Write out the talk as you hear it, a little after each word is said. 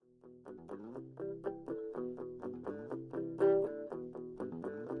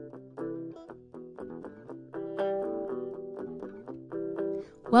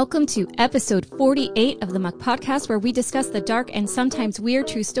Welcome to episode 48 of the Muck Podcast, where we discuss the dark and sometimes weird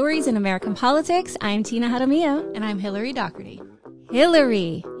true stories in American politics. I'm Tina Jaramillo. And I'm Hillary Doherty.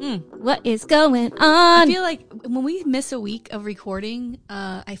 Hillary, what is going on? I feel like when we miss a week of recording,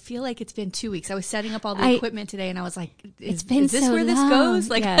 I feel like it's been 2 weeks. I was setting up all the equipment today, and I was like, is this so where this long. goes?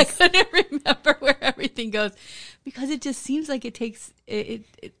 Like, Yes. I couldn't remember where everything goes because it just seems like it takes,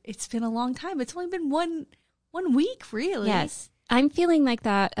 it's been a long time. It's only been one week, really. Yes. I'm feeling like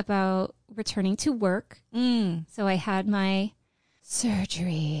that about returning to work. So I had my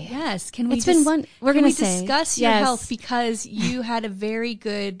surgery. Yes. Can we discuss your health, because you had a very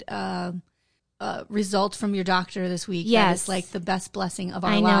good result from your doctor this week. Yes. That is like the best blessing of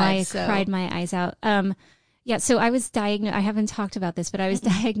our I know, lives. I cried my eyes out. So I was diagnosed, I haven't talked about this, but I was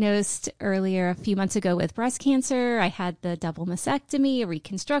diagnosed earlier a few months ago with breast cancer. I had the double mastectomy, a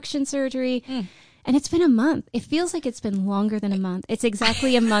reconstruction surgery. And it's been a month. It feels like it's been longer than a month. It's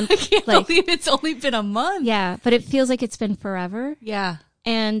exactly a month. I can't believe it's only been a month. Yeah, but it feels like it's been forever. Yeah.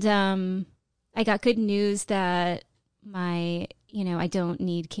 And I got good news that I don't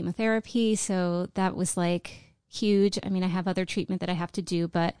need chemotherapy. So that was like huge. I mean, I have other treatment that I have to do,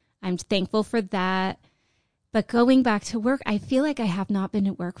 but I'm thankful for that. But going back to work, I feel like I have not been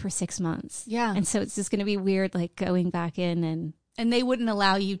at work for 6 months. Yeah. And so it's just going to be weird, like going back in and they wouldn't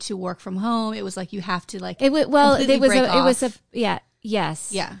allow you to work from home. It was like you have to like yes.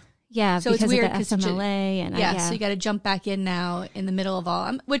 Yeah, so because it's weird of the FMLA so you got to jump back in now in the middle of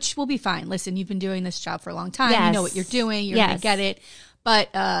all, which will be fine. Listen, you've been doing this job for a long time. Yes. You know what you're doing. You're going to get it.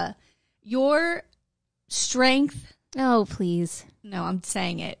 But your strength. Oh, please. No, I'm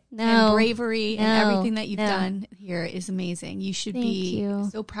saying it. No. And bravery and everything that you've done here is amazing. You should be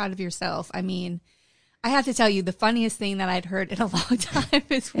so proud of yourself. I mean, I have to tell you, the funniest thing that I'd heard in a long time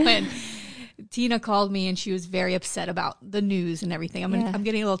is when Tina called me and she was very upset about the news and everything. I'm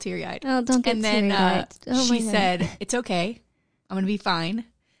getting a little teary-eyed. Oh, don't get teary-eyed. She said, "It's okay. I'm going to be fine."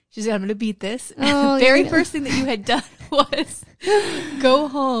 She said, "I'm going to beat this." Oh, the very first thing that you had done was go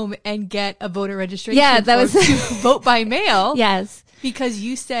home and get a voter registration form to vote by mail. Yes. Because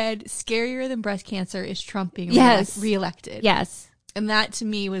you said scarier than breast cancer is Trump being reelected. Yes. And that to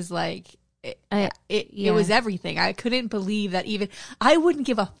me was like, it was everything. I couldn't believe that I wouldn't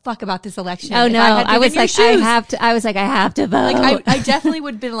give a fuck about this election. Oh no, I was like, I have to vote. Like I definitely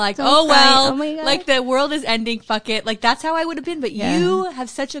would have been like, like the world is ending. Fuck it. Like that's how I would have been. But you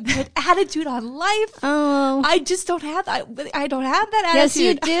have such a good attitude on life. Oh, I just don't have. I don't have that attitude. Yes,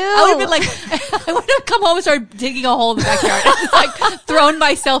 you do. I would have been like, I would have come home and started digging a hole in the backyard, like thrown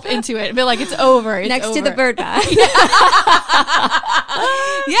myself into it, and be like, it's over. It's next over. to the bird bath.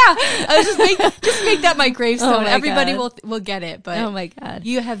 I was just make that my gravestone. Everybody will get it. But oh my God,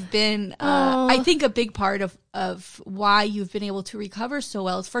 you have been, I think a big part of why you've been able to recover so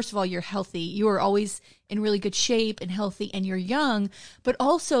well is, first of all, you're healthy. You are always in really good shape and healthy, and you're young, but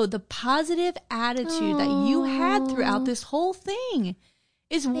also the positive attitude that you had throughout this whole thing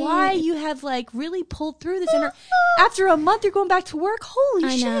is why you have like really pulled through this. And after a month, you're going back to work.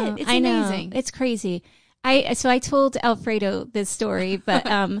 Holy shit. It's amazing. It's crazy. I told Alfredo this story, but,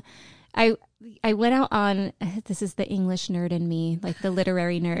 I went out on, this is the English nerd in me, like the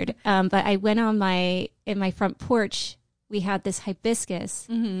literary nerd. But I went on in my front porch, we had this hibiscus,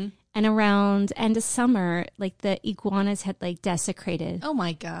 and around end of summer, like the iguanas had like desecrated. Oh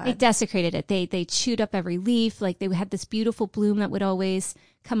my God. They desecrated it. They chewed up every leaf. Like they had this beautiful bloom that would always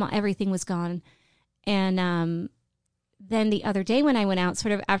come on. Everything was gone. And, then the other day when I went out,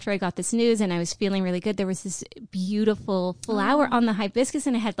 sort of after I got this news and I was feeling really good, there was this beautiful flower on the hibiscus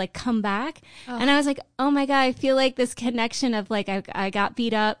and it had like come back. And I was like, oh my God, I feel like this connection of like, I got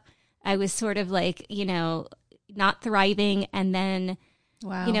beat up. I was sort of like, not thriving. And then,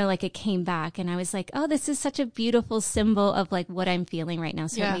 like it came back and I was like, oh, this is such a beautiful symbol of like what I'm feeling right now.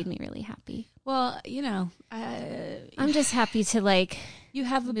 So it made me really happy. Well, I'm just happy to like, you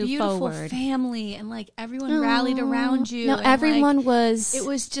have a beautiful family and like everyone rallied around you. No, everyone was. It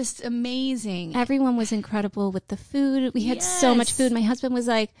was just amazing. Everyone was incredible with the food. We had so much food. My husband was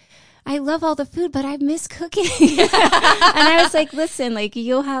like, I love all the food, but I miss cooking. And I was like, listen, like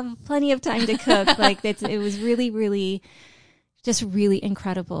you'll have plenty of time to cook. Like it was really, really, just really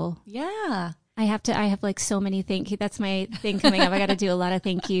incredible. Yeah. I have like so many thank you. That's my thing coming up. I got to do a lot of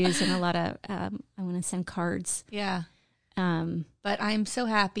thank yous and a lot of, I want to send cards. Yeah. But I'm so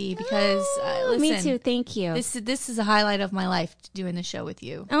happy because listen, me too. Thank you. This is a highlight of my life, doing the show with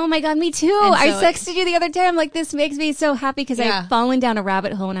you. Oh my God, me too. So I texted you the other day. I'm like, this makes me so happy because I've fallen down a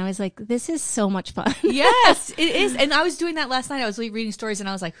rabbit hole and I was like, this is so much fun. Yes, it is. And I was doing that last night. I was reading stories and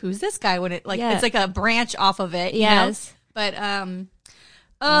I was like, who's this guy? When it's like a branch off of it. Yes. But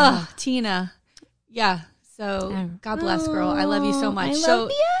Oh, Tina. Yeah. So God bless, girl. I love you so much. I love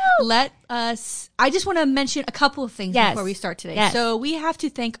you. Let us, I just want to mention a couple of things before we start today. Yes. So we have to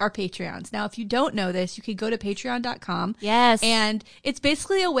thank our Patreons. Now, if you don't know this, you can go to patreon.com. Yes. And it's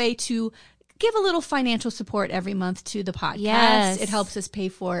basically a way to give a little financial support every month to the podcast. Yes. It helps us pay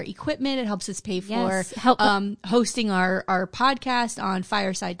for equipment. It helps us pay for Help hosting our podcast on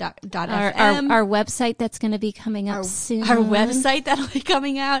fireside.fm. Our website that's going to be coming up soon. Our website that'll be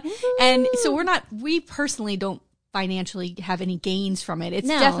coming out. And so we personally don't financially have any gains from it. It's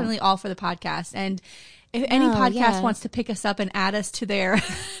definitely all for the podcast. And if any podcast wants to pick us up and add us to their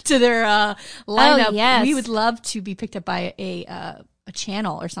lineup, we would love to be picked up by a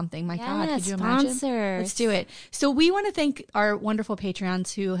channel or something. My God, could you imagine? Let's do it. So we want to thank our wonderful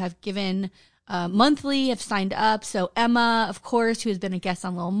Patreons who have given monthly, have signed up. So Emma, of course, who has been a guest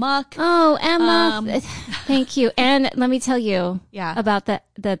on Lil Muck. Oh, Emma, thank you. And let me tell you about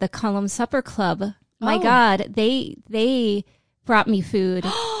the Column Supper Club. My God, they brought me food.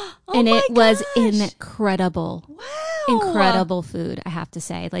 And it was incredible. Wow. Incredible food, I have to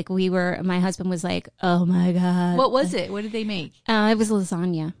say. Like my husband was like, oh my God. What was it? What did they make? It was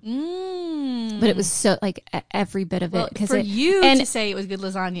lasagna. But it was so, like, every bit of it. For you to say it was good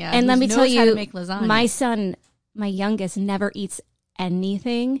lasagna. And let me tell you, how to make lasagna. My son, my youngest, never eats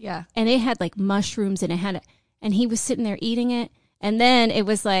anything. Yeah. And it had like mushrooms and he was sitting there eating it. And then it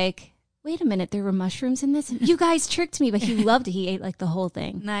was like, wait a minute, there were mushrooms in this? You guys tricked me, but he loved it. He ate like the whole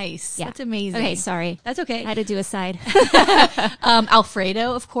thing. Nice. Yeah. That's amazing. Okay, sorry. That's okay. I had to do a side.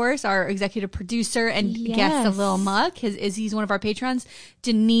 Alfredo, of course, our executive producer and guest of Lil Muck. He's one of our patrons.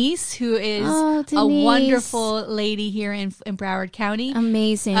 Denise, who is a wonderful lady here in Broward County.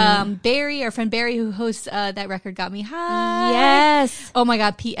 Amazing. Barry, our friend Barry, who hosts That Record Got Me High. Yes. Oh my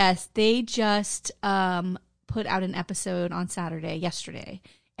God, P.S. They just put out an episode on yesterday.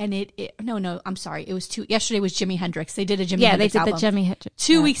 And I'm sorry. It was yesterday was Jimi Hendrix. They did a Jimi Hendrix album. Yeah, they did the Jimi Hendrix.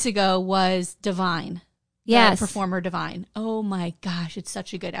 2 weeks ago was Divine. Yes. Performer Divine. Oh my gosh, it's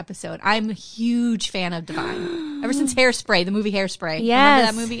such a good episode. I'm a huge fan of Divine. Ever since Hairspray, the movie Hairspray. Yes.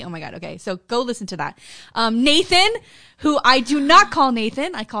 Remember that movie? Oh my God. Okay, so go listen to that. Nathan, who I do not call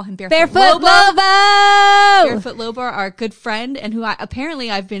Nathan. I call him Barefoot Lobo. Barefoot Lobo, our good friend, and who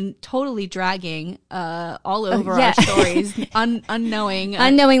I've been totally dragging all over our stories,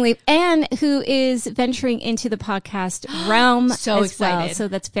 unknowingly, and who is venturing into the podcast realm. So excited! Well. So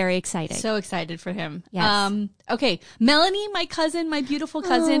that's very exciting. So excited for him. Yes. Okay, Melanie, my cousin, my beautiful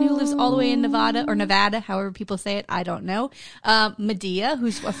cousin, who lives all the way in Nevada, however people say it, I don't know. Medea,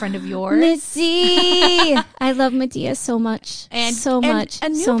 who's a friend of yours. Missy, I love Medea so much, and a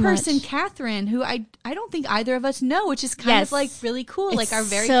new person, Catherine, who I don't think either of us know, which is kind of like really cool, it's like our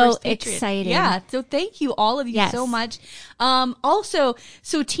very so first Patreon. Exciting. Yeah, so thank you, all of you, so much. Also,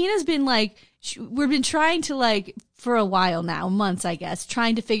 so Tina's been like, we've been trying to like for a while now, months, I guess,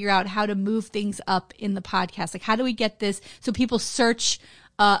 trying to figure out how to move things up in the podcast. Like, how do we get this so people search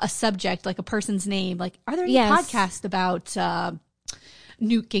a subject, like a person's name? Like, are there any podcasts about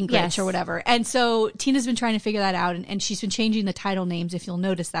Newt Gingrich or whatever? And so Tina's been trying to figure that out, and she's been changing the title names, if you'll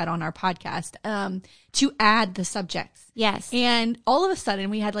notice that on our podcast, to add the subjects. Yes. And all of a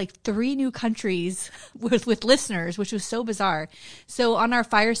sudden we had like 3 new countries with listeners, which was so bizarre. So on our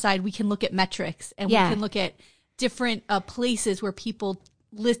Fireside, we can look at metrics, and we can look at different places where people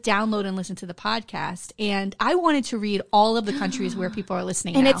download and listen to the podcast. And I wanted to read all of the countries where people are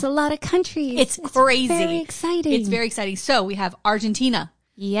listening and now. It's a lot of countries. It's crazy. Very exciting. It's very exciting. So we have Argentina.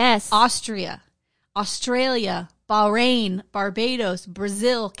 Yes. Austria. Australia. Bahrain, Barbados,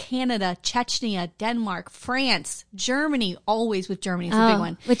 Brazil, Canada, Chechnya, Denmark, France, Germany, always with Germany is a big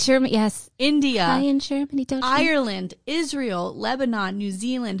one. With Germany, yes. India. Hi in Germany, don't you? Ireland, Israel, Lebanon, New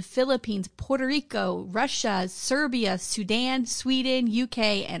Zealand, Philippines, Puerto Rico, Russia, Serbia, Sudan, Sweden,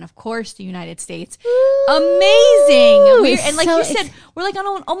 UK, and of course the United States. Ooh, amazing. And like you said, we're like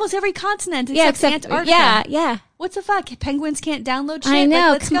on almost every continent except Antarctica. Yeah. What's the fuck? Penguins can't download shit? I know,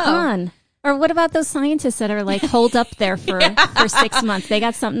 like, let's come go. on. Or what about those scientists that are like holed up there for 6 months? They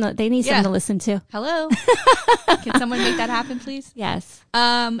got something they need something to listen to. Hello. Can someone make that happen, please? Yes.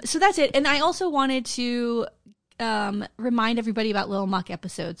 So that's it. And I also wanted to remind everybody about Lil Muck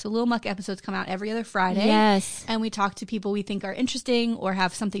episodes. So Lil Muck episodes come out every other Friday. Yes. And we talk to people we think are interesting or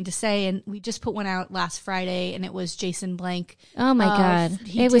have something to say. And we just put one out last Friday, and it was Jason Blank. Oh my God.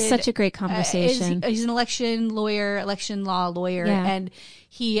 It was such a great conversation. He's an election law lawyer. Yeah. And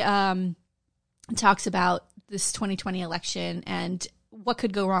he talks about this 2020 election and what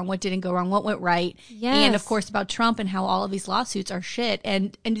could go wrong, what didn't go wrong, what went right. Yes. And of course about Trump and how all of these lawsuits are shit.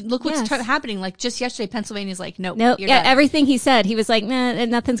 And look what's happening. Like just yesterday, Pennsylvania's like, nope. Yeah, done. Everything he said, he was like, nah,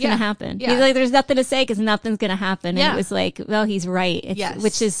 nothing's going to happen. Yeah. He's like, there's nothing to say because nothing's going to happen. And it was like, well, he's right.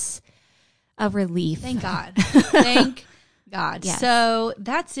 Which is a relief. Thank God. Thank God. Yes. So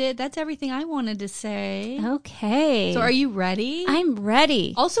that's it. That's everything I wanted to say. Okay. So are you ready? I'm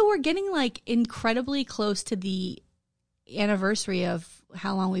ready. Also, we're getting like incredibly close to the anniversary of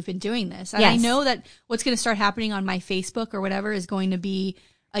how long we've been doing this. And I know that what's going to start happening on my Facebook or whatever is going to be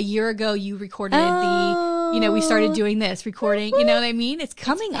a year ago you recorded we started doing this recording, you know what I mean? It's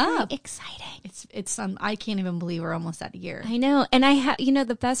coming up. Exciting. It's I can't even believe we're almost at a year. I know. And I have,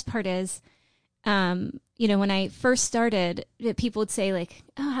 the best part is, when I first started, people would say like,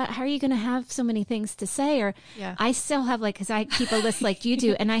 oh, how are you going to have so many things to say? Or I still have because I keep a list like you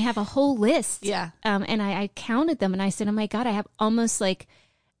do, and I have a whole list. Yeah. And I counted them and I said, oh my God, I have almost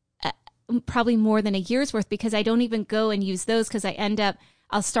probably more than a year's worth because I don't even go and use those because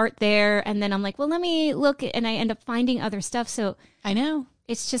I'll start there and then I'm like, well, let me look, and I end up finding other stuff. So I know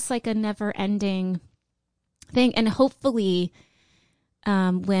it's just like a never ending thing. And hopefully,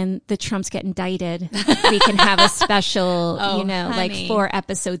 when the Trumps get indicted, we can have a special, like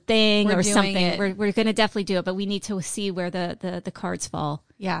 4-episode thing or something. We're going to definitely do it, but we need to see where the cards fall.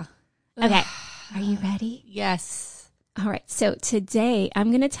 Yeah. Okay. Are you ready? Yes. All right. So today I'm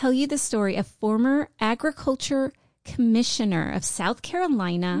going to tell you the story of former agriculture commissioner of South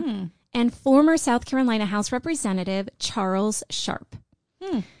Carolina and former South Carolina House Representative Charles Sharpe.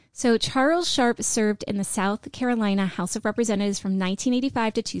 So Charles Sharpe served in the South Carolina House of Representatives from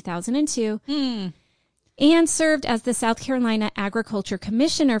 1985 to 2002 and served as the South Carolina Agriculture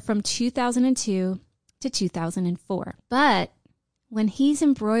Commissioner from 2002 to 2004. But when he's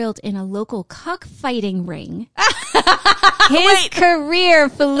embroiled in a local cockfighting ring, his career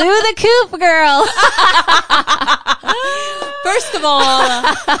flew the coop, girl. First of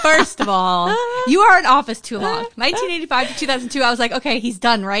all, you are in office too long. 1985 to 2002, I was like, okay, he's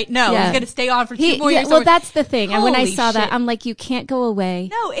done, right? No, he's going to stay on for 2 more years. Well, that's the thing. And when I saw that, I'm like, you can't go away.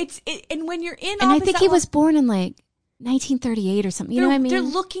 No, and when you're in office. And I think he was born in 1938 or something. You know what I mean? They're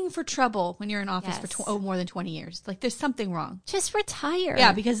looking for trouble when you're in office for more than 20 years. Like, there's something wrong. Just retire.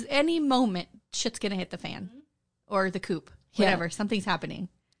 Yeah, because any moment, shit's going to hit the fan. Or the coop. Whatever. Something's happening.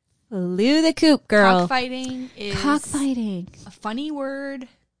 Flew the coop, girl. Cockfighting is a funny word.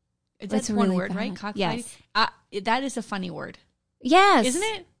 That's one really word, bad. Right? Cockfighting. Yes. That is a funny word. Yes. Isn't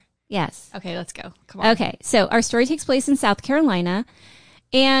it? Yes. Okay, let's go. Come on. Okay, so our story takes place in South Carolina.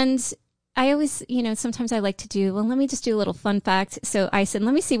 And I always, sometimes I like to do, let me just do a little fun fact. So I said,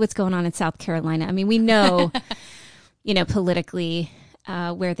 let me see what's going on in South Carolina. I mean, we know, politically,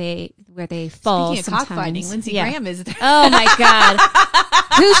 where they fall. Speaking of cockfighting, Lindsey Graham is there. Oh my God.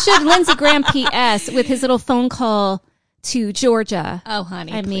 Who should Lindsey Graham PS with his little phone call to Georgia? Oh,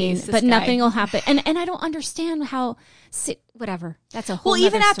 honey, I mean, but nothing will happen. And I don't understand how, whatever. That's a whole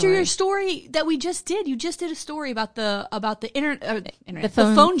even after story. Your story that we just did, you just did a story about the internet, the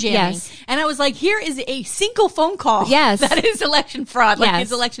phone jamming. Yes. And I was like, here is a single phone call. Yes. That is election fraud. Like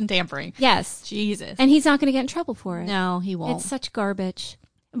it's election tampering. Yes. Jesus. And he's not going to get in trouble for it. No, he won't. It's such garbage.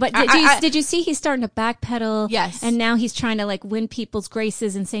 But did you see he's starting to backpedal? Yes. And now he's trying to win people's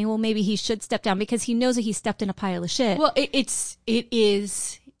graces and saying, well, maybe he should step down because he knows that he stepped in a pile of shit. Well, it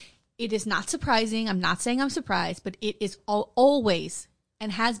is not surprising. I'm not saying I'm surprised, but it is always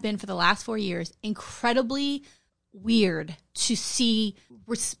and has been for the last 4 years incredibly weird to see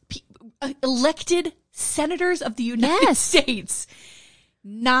elected senators of the United States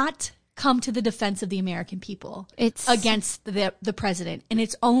not come to the defense of the American people against the president. And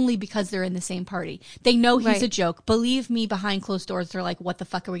it's only because they're in the same party. They know he's a joke. Believe me, behind closed doors, they're like, what the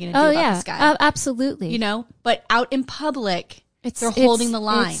fuck are we going to do about this guy? Absolutely. But out in public, they're holding the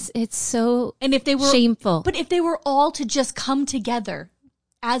line. It's so and if they were shameful. But if they were all to just come together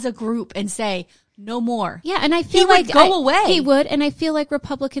as a group and say, no more. Yeah, and I feel he would go away. He would, and I feel like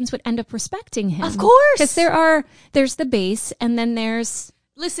Republicans would end up respecting him. Of course. Because there's the base, and then there's...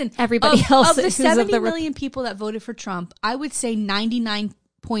 Listen, everybody else of the 70 million people that voted for Trump, I would say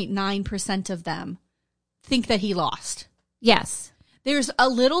 99.9% of them think that he lost. Yes. There's a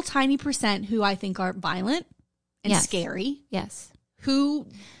little tiny percent who I think are violent and scary. Yes. Who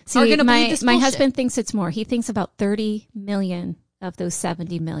are going to believe this my bullshit. husband thinks it's more. He thinks about 30 million of those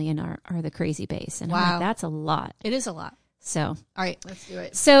 70 million are the crazy base. And I'm like, that's a lot. It is a lot. So, all right, let's do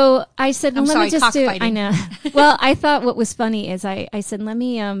it. So I said, well, let me just do. I know. Well, I thought what was funny is I said, let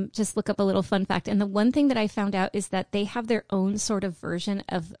me just look up a little fun fact. And the one thing that I found out is that they have their own sort of version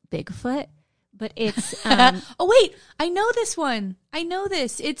of Bigfoot, but it's oh wait, I know this one. I know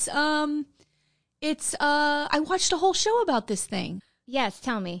this. It's I watched a whole show about this thing. Yes,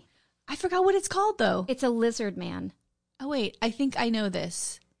 tell me. I forgot what it's called though. It's a lizard man. Oh wait, I think I know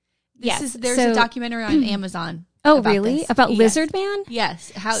this. Yes, There's a documentary on Amazon. Oh, really? About Lizard Man?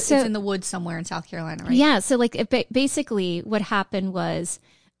 Yes. It's in the woods somewhere in South Carolina, right? Yeah. So like basically what happened was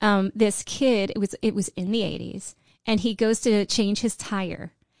this kid, it was in the 80s, and he goes to change his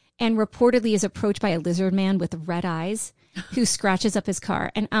tire and reportedly is approached by a lizard man with red eyes who scratches up his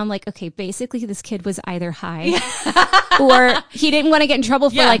car. And I'm like, okay, basically this kid was either high or he didn't want to get in trouble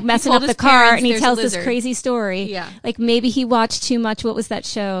for like messing up the car. And he tells this crazy story. Yeah. Like maybe he watched too much. What was that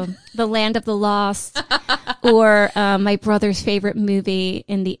show? The Land of the Lost. Or my brother's favorite movie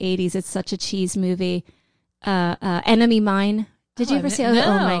in the 80s. It's such a cheese movie. Enemy Mine. Did you ever see it? No.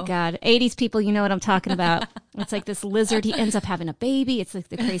 Oh my God. 80s people, you know what I'm talking about. It's like this lizard. He ends up having a baby. It's like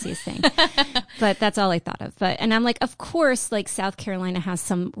the craziest thing. But that's all I thought of. And I'm like, of course, like South Carolina has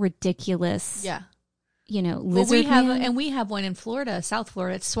some ridiculous, lizard man. We have one in Florida, South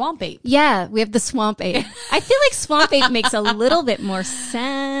Florida. It's swamp ape. Yeah, we have the swamp ape. I feel like swamp ape makes a little bit more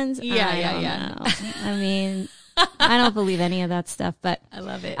sense. Yeah. I mean, I don't believe any of that stuff, but I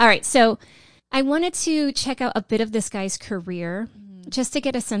love it. All right, so I wanted to check out a bit of this guy's career just to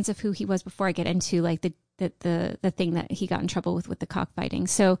get a sense of who he was before I get into like the thing that he got in trouble with the cockfighting.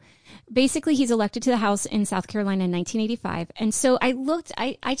 So basically he's elected to the House in South Carolina in 1985. And so I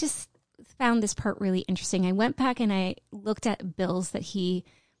just found this part really interesting. I went back and I looked at bills that he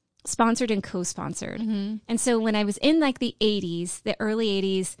sponsored and co-sponsored. Mm-hmm. And so when I was in like the 80s, the early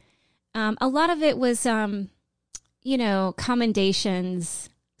 80s, a lot of it was, commendations,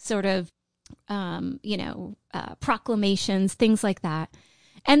 sort of, proclamations, things like that.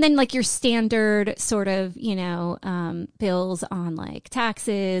 And then like your standard sort of, bills on like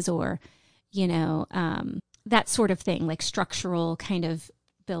taxes or, that sort of thing, like structural kind of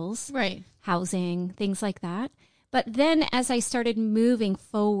bills, right? Housing, things like that. But then as I started moving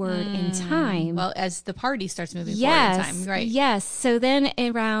forward in time. Well, as the party starts moving forward in time, right? Yes. So then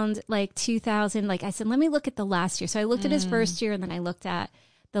around like 2000, like I said, let me look at the last year. So I looked at his first year and then I looked at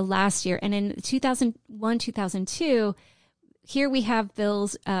the last year. And in 2001, 2002, here we have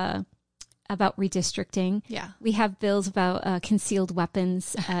bills about redistricting. Yeah. We have bills about concealed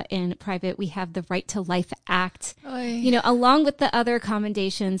weapons in private. We have the Right to Life Act, along with the other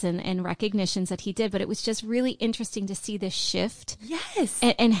commendations and recognitions that he did. But it was just really interesting to see this shift. Yes.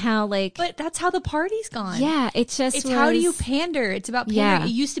 And how But that's how the party's gone. Yeah. It's how do you pander? It's about pandering. Yeah.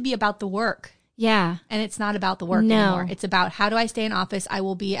 It used to be about the work. Yeah. And it's not about the work anymore. It's about how do I stay in office? I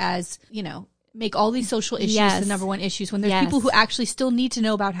will be as, make all these social issues the number one issues when there's people who actually still need to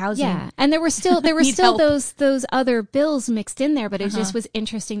know about housing. Yeah. And there were still those other bills mixed in there, but it just was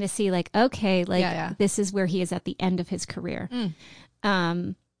interesting to see like, okay, like this is where he is at the end of his career.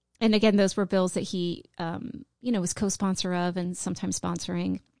 And again, those were bills that he, was co-sponsor of and sometimes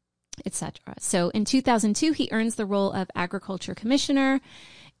sponsoring, etc. So in 2002, he earns the role of Agriculture Commissioner.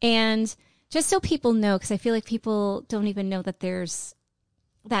 And just so people know, because I feel like people don't even know that there's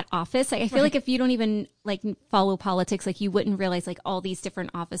that office. Like, I feel like if you don't even like follow politics, like you wouldn't realize like all these different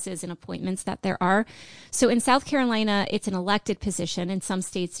offices and appointments that there are. So in South Carolina, it's an elected position. In some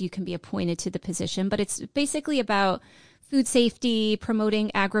states, you can be appointed to the position, but it's basically about food safety,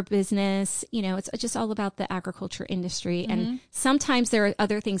 promoting agribusiness. It's just all about the agriculture industry. Mm-hmm. And sometimes there are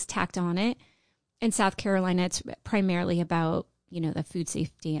other things tacked on it. In South Carolina, it's primarily about, the food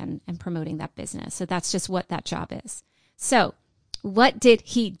safety and promoting that business. So that's just what that job is. So what did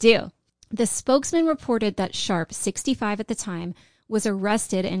he do? The spokesman reported that Sharpe, 65 at the time, was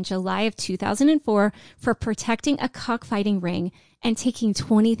arrested in July of 2004 for protecting a cockfighting ring and taking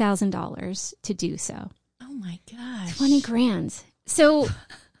 $20,000 to do so. Oh my gosh. 20 grand. So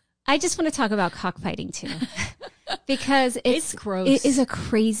I just want to talk about cockfighting too, because it's gross. It is a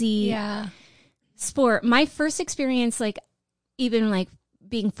crazy sport. My first experience, like even like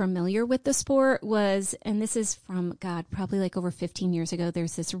being familiar with the sport was, and this is from probably like over 15 years ago.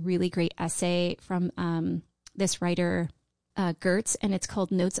 There's this really great essay from this writer, Gertz, and it's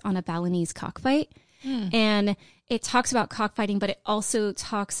called Notes on a Balinese Cockfight. And it talks about cockfighting, but it also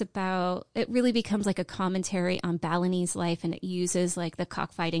talks about, it really becomes like a commentary on Balinese life, and it uses like the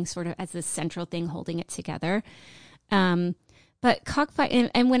cockfighting sort of as the central thing holding it together. But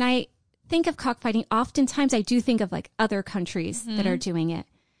cockfighting, and when I think of cockfighting, oftentimes I do think of like other countries that are doing it,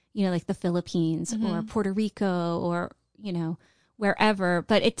 like the Philippines or Puerto Rico or, wherever.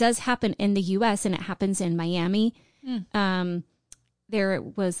 But it does happen in the U.S. and it happens in Miami.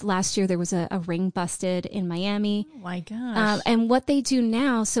 last year there was a ring busted in Miami. Oh my gosh. And what they do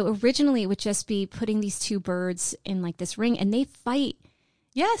now, so originally it would just be putting these two birds in like this ring, and they fight.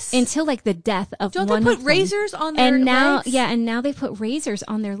 Yes. Until like the death of one of them. Don't they put razors on their legs? Yeah, and now they put razors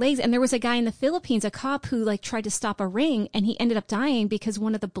on their legs. And there was a guy in the Philippines, a cop, who like tried to stop a ring, and he ended up dying because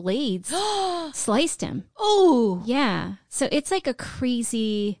one of the blades sliced him. Oh. Yeah. So it's like a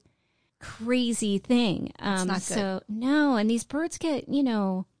crazy thing. It's not good. So no, and these birds get,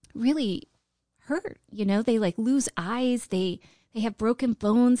 really hurt. They like lose eyes. They have broken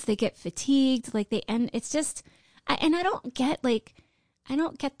bones. They get fatigued. It's just, and I don't get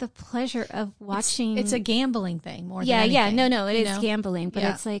the pleasure of watching. It's a gambling thing more than anything. anything. No, it is gambling, but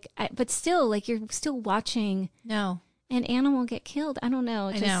it's like, but still, like you're still watching. No. An animal get killed. I don't know.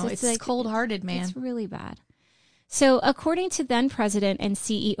 I know. It's like, cold-hearted, man. It's really bad. So according to then President and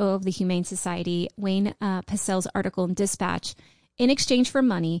CEO of the Humane Society, Wayne Purcell's article in Dispatch, in exchange for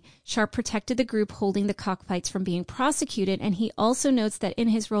money, Sharpe protected the group holding the cockfights from being prosecuted. And he also notes that in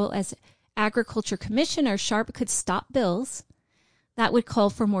his role as Agriculture Commissioner, Sharpe could stop bills that would call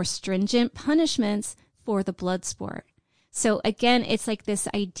for more stringent punishments for the blood sport. So again, it's like this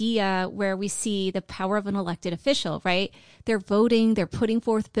idea where we see the power of an elected official, right? They're voting, they're putting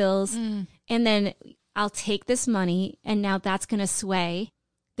forth bills, and then I'll take this money, and now that's going to sway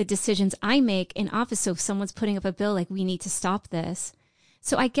the decisions I make in office. So if someone's putting up a bill like, we need to stop this.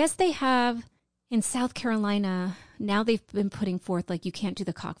 So I guess they have in South Carolina, now they've been putting forth like, you can't do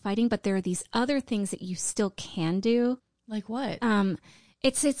the cockfighting, but there are these other things that you still can do. Like what?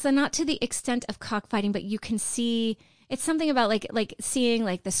 It's not to the extent of cockfighting, but you can see it's something about like seeing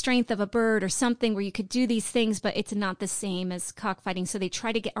like the strength of a bird or something where you could do these things, but it's not the same as cockfighting. So they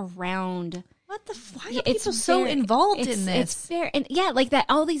try to get around. Why are people so involved in this? It's fair, and yeah, like that.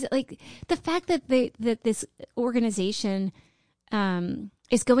 All these like the fact that that this organization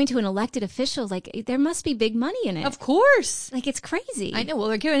is going to an elected official, like there must be big money in it. Of course, like it's crazy. I know. Well,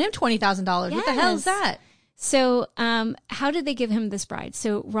 they're giving him $20,000. What the hell is that? So, how did they give him this bride?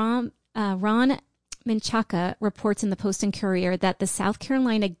 So, Ron Menchaca reports in the Post and Courier that the South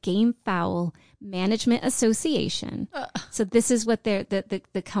Carolina Game Fowl Management Association. So, this is what they're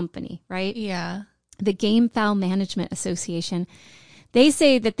the company, right? Yeah. The Game Fowl Management Association. They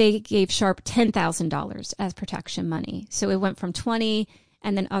say that they gave Sharpe $10,000 as protection money. So, it went from 20,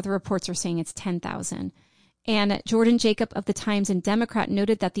 and then other reports are saying it's 10,000. And Jordan Jacob of the Times and Democrat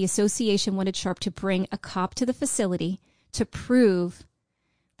noted that the association wanted Sharpe to bring a cop to the facility to prove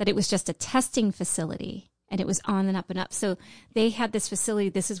that it was just a testing facility and it was on and up and up. So they had this facility.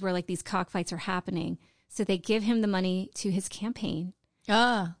 This is where like these cockfights are happening. So they give him the money to his campaign.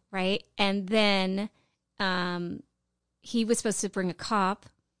 Right. And then he was supposed to bring a cop,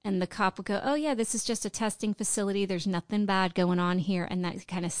 and the cop would go, oh, yeah, this is just a testing facility. There's nothing bad going on here. And that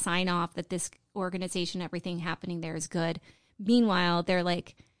kind of sign off that this organization, everything happening there is good. Meanwhile, they're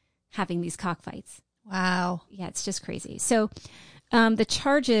like having these cockfights. Wow. Yeah, it's just crazy. So the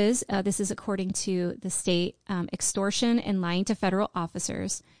charges, this is according to the state, extortion and lying to federal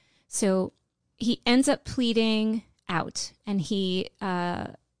officers. So he ends up pleading out, and he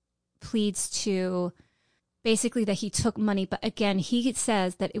pleads to basically that he took money. But again, he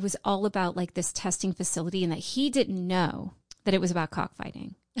says that it was all about like this testing facility and that he didn't know that it was about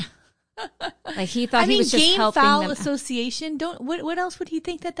cockfighting. Like he thought he was just Game helping Fowl them. Association. What else would he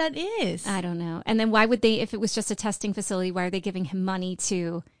think that is? I don't know. And then why would they, if it was just a testing facility, why are they giving him money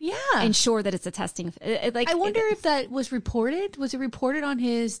to ensure that it's a testing? I wonder if that was reported. Was it reported on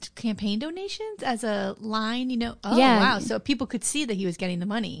his campaign donations as a line? Wow. So people could see that he was getting the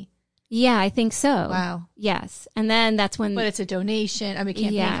money. Yeah, I think so. Wow. Yes. And then that's when... But it's a donation.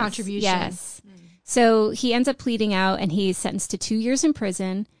 Campaign contribution. Yes. So he ends up pleading out, and he's sentenced to 2 years in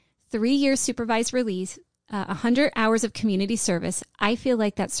prison, 3 years supervised release, 100 hours of community service. I feel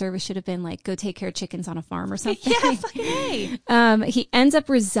like that service should have been like, go take care of chickens on a farm or something. Yeah, fucking A. He ends up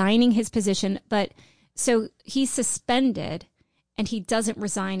resigning his position, but so he's suspended, and he doesn't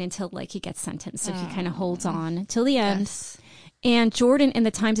resign until like he gets sentenced. So he kind of holds on till the end. Yes. And Jordan in the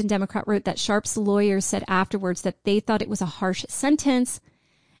Times and Democrat wrote that Sharpe's lawyers said afterwards that they thought it was a harsh sentence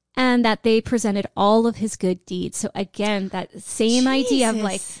and that they presented all of his good deeds. So again, that same idea of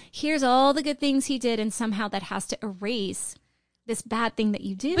like, here's all the good things he did, and somehow that has to erase this bad thing that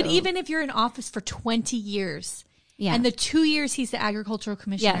you do. But even if you're in office for 20 years, and the 2 years he's the agricultural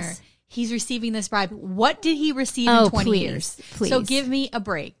commissioner, he's receiving this bribe. What did he receive in 20 years? Please. So give me a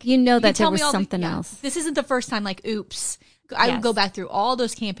break. You know that there was something else. This isn't the first time, like, oops. I would go back through all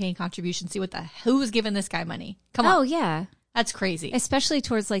those campaign contributions, see who was giving this guy money. Come on. Oh, yeah. That's crazy. Especially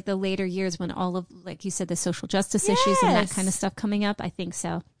towards like the later years when all of, like you said, the social justice issues and that kind of stuff coming up. I think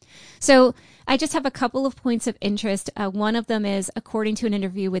so. So I just have a couple of points of interest. One of them is, according to an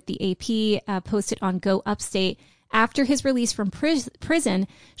interview with the AP posted on Go Upstate, after his release from prison,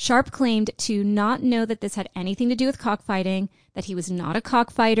 Sharpe claimed to not know that this had anything to do with cockfighting, that he was not a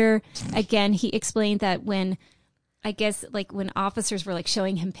cockfighter. Again, he explained that when, I guess, like when officers were like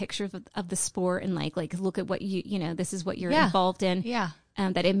showing him pictures of the sport and like look at what you know, this is what you're involved in. Yeah.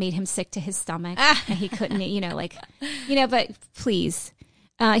 That it made him sick to his stomach and he couldn't, but please.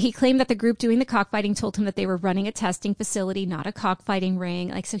 He claimed that the group doing the cockfighting told him that they were running a testing facility, not a cockfighting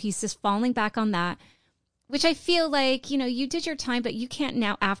ring. Like, so he's just falling back on that, which I feel like, you did your time, but you can't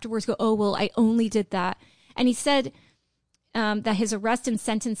now afterwards go, oh, well, I only did that. And he said that his arrest and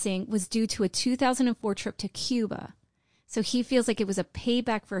sentencing was due to a 2004 trip to Cuba. So he feels like it was a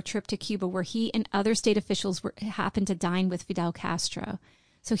payback for a trip to Cuba where he and other state officials happened to dine with Fidel Castro.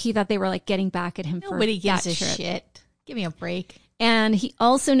 So he thought they were like getting back at him for that trip. Nobody gives a shit. Give me a break. And he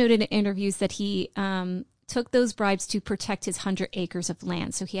also noted in interviews that he took those bribes to protect his 100 acres of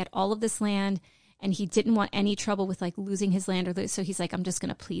land. So he had all of this land and he didn't want any trouble with like losing his land. So he's like, I'm just going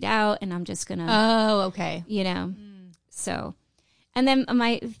to plead out and I'm just going to. Oh, okay. So. And then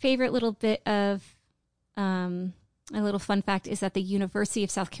my favorite little bit of a little fun fact is that the University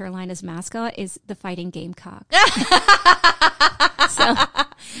of South Carolina's mascot is the fighting gamecock. So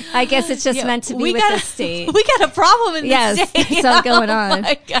I guess it's just meant to be with the state. We got a problem in the state. Yes, something going on. Oh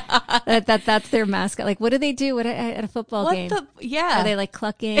my God. That's their mascot. Like, what do they do at a football game? Yeah. Are they like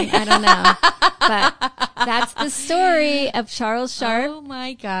clucking? I don't know. But that's the story of Charles Sharpe. Oh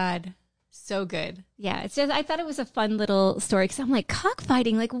my God. So good. Yeah, it's just, I thought it was a fun little story because I'm like,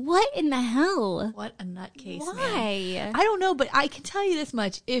 cockfighting, like what in the hell? What a nutcase. Why? Man. I don't know, but I can tell you this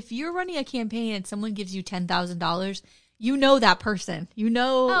much. If you're running a campaign and someone gives you $10,000, you know that person. You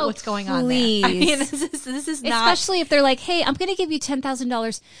know what's going on there. I mean, this is not. Especially if they're like, hey, I'm going to give you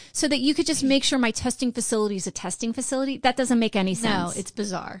 $10,000 so that you could just make sure my testing facility is a testing facility. That doesn't make any sense. No, it's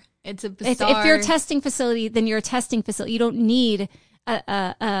bizarre. It's a bizarre. If you're a testing facility, then you're a testing facility. You don't need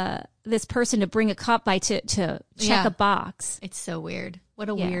this person to bring a cop by to check a box. It's so weird. What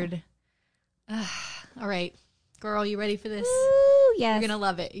a weird. All right, girl, you ready for this? Ooh, yes. You're going to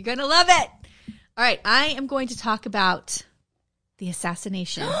love it. You're going to love it. All right, I am going to talk about the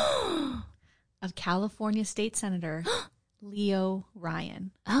assassination of California State Senator Leo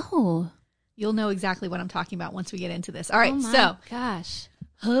Ryan. Oh. You'll know exactly what I'm talking about once we get into this. All right, gosh.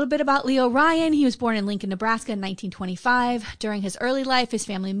 A little bit about Leo Ryan. He was born in Lincoln, Nebraska in 1925. During his early life, his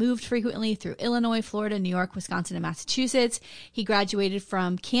family moved frequently through Illinois, Florida, New York, Wisconsin, and Massachusetts. He graduated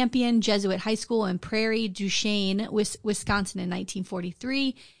from Campion Jesuit High School in Prairie du Chien, Wisconsin in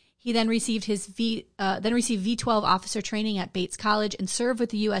 1943. He then received his V-12 officer training at Bates College and served with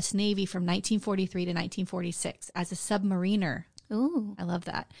the U.S. Navy from 1943 to 1946 as a submariner. Ooh. I love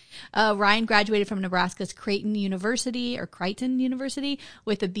that. Ryan graduated from Nebraska's Creighton University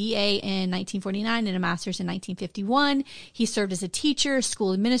with a BA in 1949 and a master's in 1951. He served as a teacher,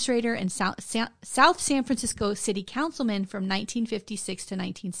 school administrator, and South San Francisco city councilman from 1956 to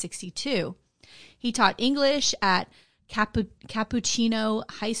 1962. He taught English at Cappuccino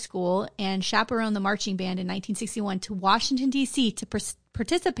High School and chaperoned the marching band in 1961 to Washington, D.C. to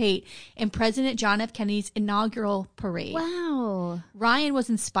participate in President John F. Kennedy's inaugural parade. Wow. Ryan was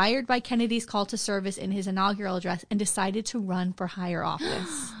inspired by Kennedy's call to service in his inaugural address and decided to run for higher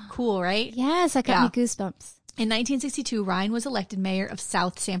office. Cool, right? Yes, that got me goosebumps. In 1962, Ryan was elected mayor of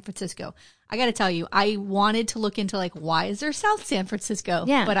South San Francisco. I got to tell you, I wanted to look into why is there South San Francisco?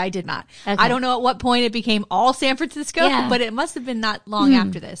 Yeah. But I did not. Okay. I don't know at what point it became all San Francisco, but it must have been not long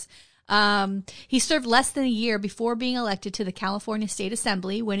after this. He served less than a year before being elected to the California State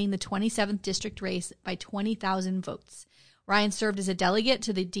Assembly, winning the 27th district race by 20,000 votes. Ryan served as a delegate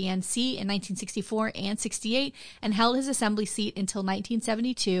to the DNC in 1964 and 68 and held his assembly seat until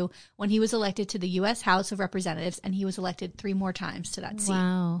 1972 when he was elected to the U.S. House of Representatives, and he was elected 3 more times to that seat.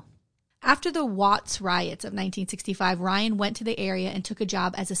 Wow. After the Watts riots of 1965, Ryan went to the area and took a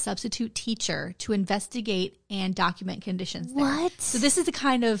job as a substitute teacher to investigate and document conditions there. What? So this is the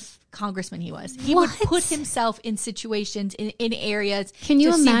kind of congressman he was. He would put himself in situations, in areas. Can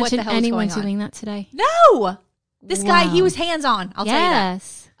you to see what the imagine hell anyone is going doing on. that today? No! This guy, he was hands-on. I'll tell you that.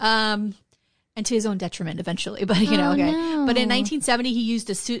 Yes. And to his own detriment eventually, but okay. No. But in 1970, he used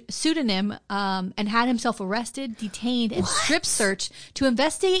a pseudonym and had himself arrested, detained, and strip searched to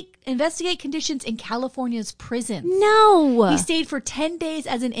investigate conditions in California's prisons. No. He stayed for 10 days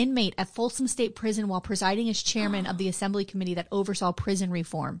as an inmate at Folsom State Prison while presiding as chairman of the assembly committee that oversaw prison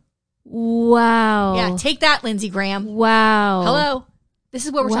reform. Wow. Yeah, take that, Lindsey Graham. Wow. Hello. This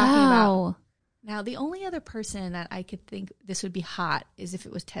is what we're talking about. Wow. Now, the only other person that I could think this would be hot is if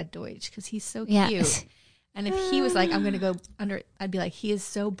it was Ted Deutsch, because he's so Yeah. cute. And if he was like, I'm going to go under, I'd be like, he is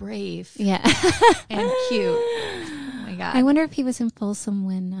so brave Yeah. and cute. Oh my God. I wonder if he was in Folsom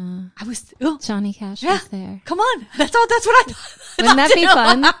when I was, Johnny Cash yeah, was there. come on. That's what I thought. Wouldn't that be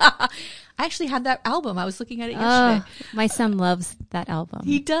fun? I actually had that album. I was looking at it yesterday. Oh, my son loves that album.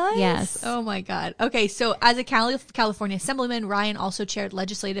 He does? Yes. Oh my God. Okay. So as a California Assemblyman, Ryan also chaired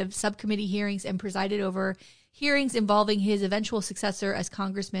legislative subcommittee hearings and presided over hearings involving his eventual successor as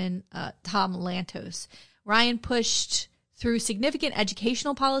Congressman Tom Lantos. Ryan pushed through significant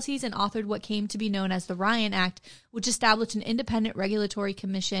educational policies and authored what came to be known as the Ryan Act, which established an independent regulatory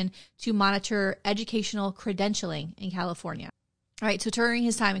commission to monitor educational credentialing in California. All right, so during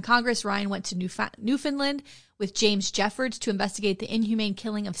his time in Congress, Ryan went to Newfoundland with James Jeffords to investigate the inhumane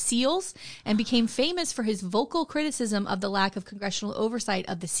killing of seals and became famous for his vocal criticism of the lack of congressional oversight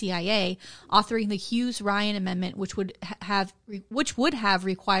of the CIA, authoring the Hughes-Ryan Amendment, which would have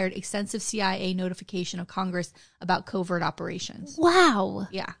required extensive CIA notification of Congress about covert operations. Wow.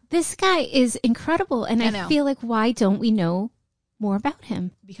 Yeah. This guy is incredible. And I feel like, why don't we know more about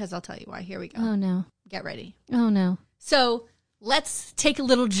him? Because I'll tell you why. Here we go. Oh, no. Get ready. Oh, no. So let's take a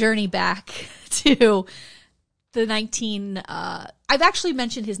little journey back to the I've actually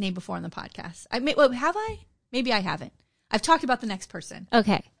mentioned his name before on the podcast. Have I? Maybe I haven't. I've talked about the next person.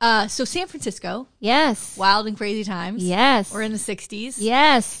 Okay. So San Francisco. Yes. Wild and crazy times. Yes. We're in the 60s.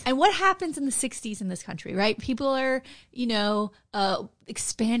 Yes. And what happens in the 60s in this country, right? People are,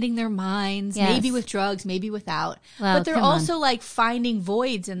 expanding their minds, Yes. maybe with drugs, maybe without. Well, but they're come on. also like finding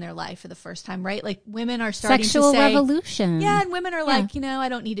voids in their life for the first time, right? Like women are starting Sexual to say, revolution. yeah, and women are like, I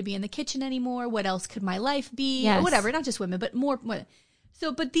don't need to be in the kitchen anymore. What else could my life be? Yes. Or whatever, not just women, but more.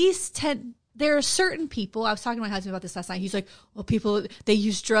 So, but there are certain people, I was talking to my husband about this last night. He's like, well, people, they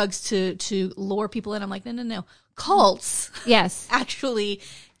use drugs to lure people in. I'm like, no. Cults. Yes. Actually,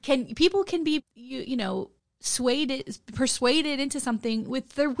 people can be, persuaded into something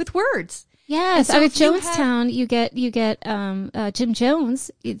with words. Yes, so with Jonestown, you get Jim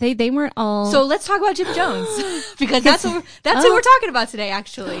Jones. They weren't all. So let's talk about Jim Jones because that's who we're talking about today.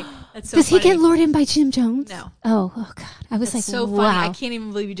 Actually, that's so. Does funny. he get lured in by Jim Jones? No. Oh God, I was That's like, so wow. funny. I can't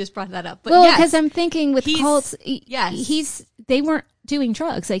even believe you just brought that up. But Well, yes, because I'm thinking with He's- cults, yes. they weren't doing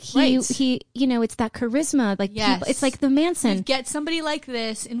drugs. Like he, it's that charisma. Like Yes. people, it's like the Manson. you get somebody like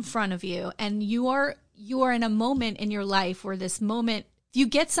this in front of you, and you are in a moment in your life where this moment. You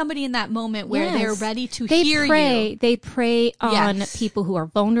get somebody in that moment where Yes. they're ready to hear you. They prey on Yes. people who are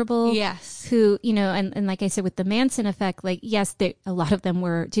vulnerable. Yes. Who, and like I said, with the Manson effect, like, yes, a lot of them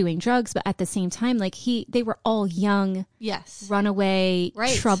were doing drugs, but at the same time, like they were all young, Yes. runaway,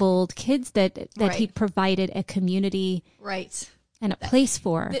 Right. troubled kids that he Right. provided a community Right. and a place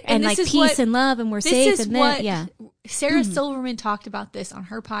for, and and this like is peace what- and love, and we're This safe. is And what then, Sarah Silverman talked about this on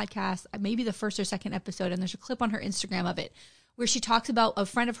her podcast, maybe the first or second episode, and there's a clip on her Instagram of it where she talks about a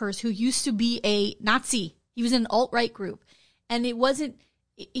friend of hers who used to be a Nazi. He was in an alt-right group, and it wasn't.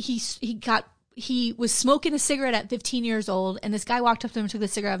 He was smoking a cigarette at 15 years old, and this guy walked up to him and took the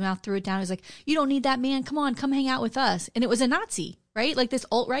cigarette out of his mouth, threw it down. He was like, "You don't need that, man. Come on, come hang out with us." And it was a Nazi, right? Like this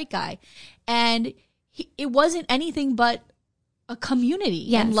alt-right guy, and it wasn't anything but a community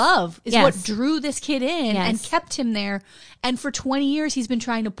Yes. and love is Yes. what drew this kid in Yes. and kept him there. And for 20 years, he's been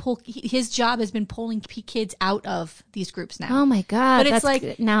trying to his job has been pulling kids out of these groups now. Oh my God. But it's that's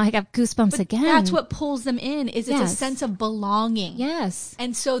like- now I got goosebumps again. That's what pulls them in is it's Yes. a sense of belonging. Yes.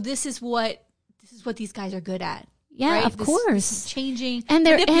 And so this is what these guys are good at. Yeah, right? of course. This is changing, And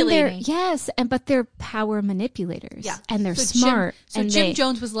they're manipulating. but they're power manipulators. Yeah. And they're So smart. Jim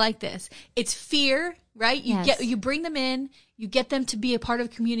Jones was like this. It's fear, right? Yes. You bring them in, you get them to be a part of a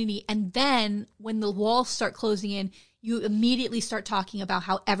community, and then when the walls start closing in, you immediately start talking about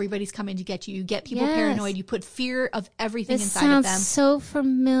how everybody's coming to get you. You get people Yes. paranoid. You put fear of everything This inside sounds of them. so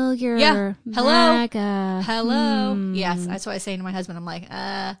familiar. Yeah. Hello. MAGA. Hello. Yes, that's what I was saying to my husband. I'm like,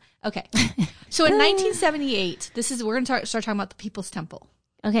 okay. So in 1978, we're going to start talking about the People's Temple.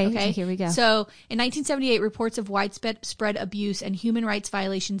 Okay, here we go. So in 1978, reports of widespread abuse and human rights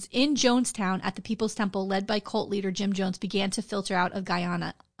violations in Jonestown at the People's Temple, led by cult leader Jim Jones, began to filter out of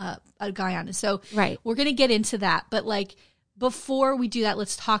Guyana. So Right. we're going to get into that. But like before we do that,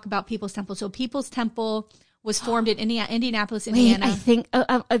 let's talk about People's Temple. So People's Temple was formed in Indianapolis, Wait, Indiana. I think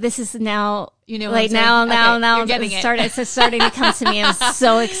this is now. You know what like I'm saying? now, Okay, now you're getting it. It's starting to come to me. I'm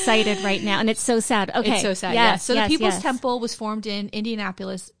so excited right now, and it's so sad. Okay, It's so sad. Yes, So the yes, People's yes. Temple was formed in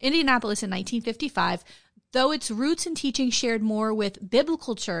Indianapolis in 1955. Though its roots and teaching shared more with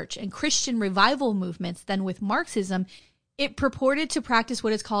biblical church and Christian revival movements than with Marxism, it purported to practice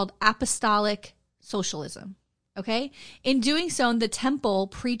what is called apostolic socialism. Okay? In doing so, the temple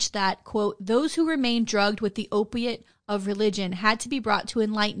preached that, quote, those who remained drugged with the opiate of religion had to be brought to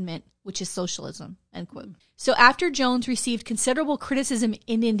enlightenment, which is socialism, end quote. So after Jones received considerable criticism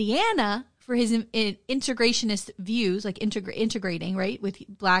in Indiana for his integrationist views, like integrating, right, with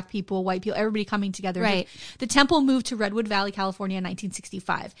black people, white people, everybody coming together. Right. The temple moved to Redwood Valley, California in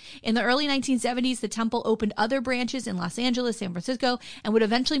 1965. In the early 1970s, the temple opened other branches in Los Angeles, San Francisco, and would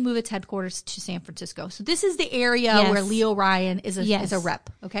eventually move its headquarters to San Francisco. So this is the area where Leo Ryan is a rep,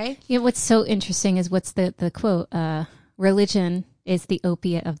 okay? Yeah, what's so interesting is what's the quote, religion is the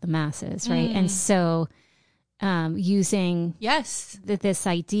opiate of the masses, right? And so using this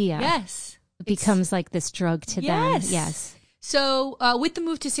idea becomes like this drug to them. Yes. So with the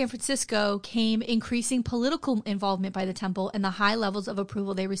move to San Francisco came increasing political involvement by the temple and the high levels of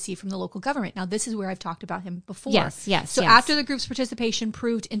approval they received from the local government. Now, this is where I've talked about him before. So after the group's participation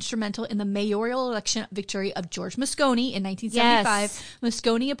proved instrumental in the mayoral election victory of George Moscone in 1975,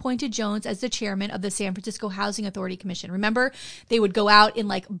 Moscone appointed Jones as the chairman of the San Francisco Housing Authority Commission. Remember, they would go out in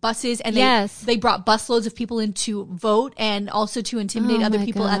like buses and they brought busloads of people in to vote and also to intimidate other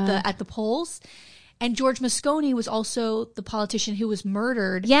people at the polls. And George Moscone was also the politician who was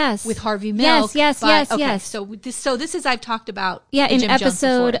murdered with Harvey Milk. Yes. So this is, I've talked about in Jim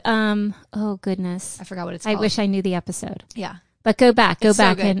episode, oh goodness. I forgot what it's called. I wish I knew the episode. Yeah. But go back, so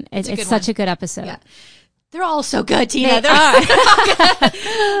and it's such a good episode. Yeah. They're all so good, Tina.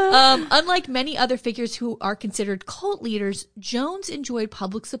 Unlike many other figures who are considered cult leaders, Jones enjoyed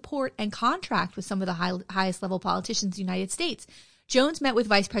public support and contract with some of the highest level politicians in the United States. Jones met with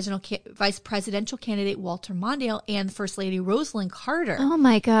vice presidential candidate Walter Mondale and First Lady Rosalind Carter. Oh,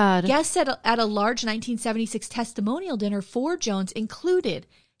 my God. Guests at a large 1976 testimonial dinner for Jones included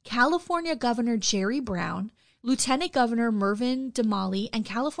California Governor Jerry Brown, Lieutenant Governor Mervyn DeMolly, and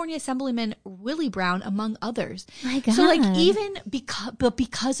California Assemblyman Willie Brown, among others. My God. So, like, even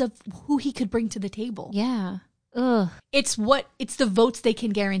because of who he could bring to the table. Yeah. Ugh. It's the votes they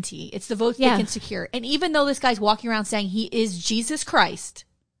can guarantee. It's the votes they can secure. And even though this guy's walking around saying he is Jesus Christ,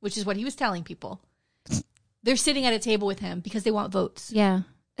 which is what he was telling people, they're sitting at a table with him because they want votes. Yeah.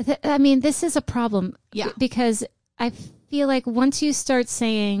 I mean, this is a problem. Yeah. Because I feel like once you start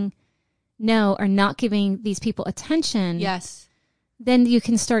saying no or not giving these people attention, then you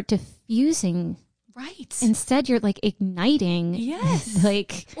can start diffusing. Right. Instead, you're like igniting. Yes.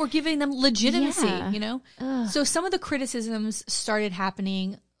 Like, or giving them legitimacy, you know? Ugh. So some of the criticisms started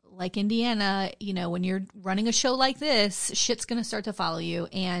happening, like Indiana, you know, when you're running a show like this, shit's going to start to follow you.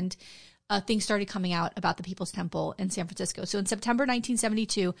 And things started coming out about the People's Temple in San Francisco. So in September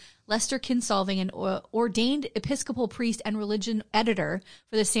 1972, Lester Kinsolving, an ordained Episcopal priest and religion editor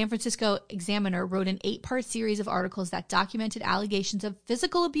for the San Francisco Examiner, wrote an 8-part series of articles that documented allegations of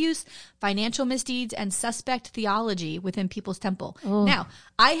physical abuse, financial misdeeds, and suspect theology within People's Temple. Ooh. Now,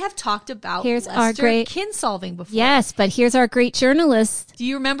 I have talked about Lester Kinsolving before. Yes, but here's our great journalist. Do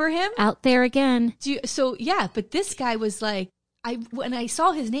you remember him? Out there again. But this guy was like, when I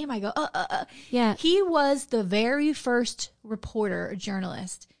saw his name, I go, Yeah. He was the very first reporter,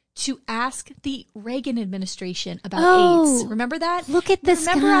 journalist, to ask the Reagan administration about AIDS. Remember that? Look at this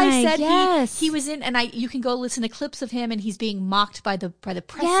guy. Remember I said yes. he was in, and you can go listen to clips of him, and he's being mocked by the press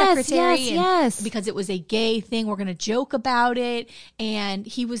secretary. Yes. Because it was a gay thing. We're going to joke about it. And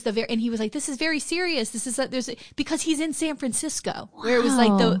he was he was like, this is very serious. This is, because he's in San Francisco, where it was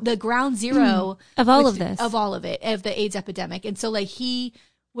like the ground zero of all of this. Of all of it, of the AIDS epidemic. And so like he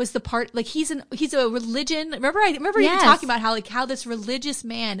was the part, like he's a religion. Remember even talking about how this religious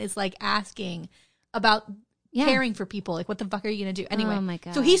man is like asking about caring for people. Like, what the fuck are you going to do? Anyway, oh my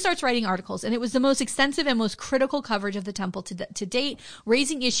God. So he starts writing articles, and it was the most extensive and most critical coverage of the temple to date,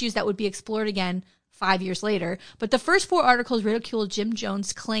 raising issues that would be explored again 5 years later. But the first 4 articles ridiculed Jim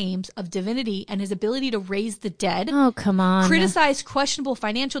Jones' claims of divinity and his ability to raise the dead. Oh, come on. Criticized questionable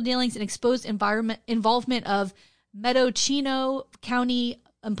financial dealings and exposed involvement of Mendocino County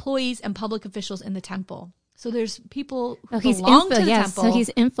employees and public officials in the temple. So there's people who belong to the temple. So he's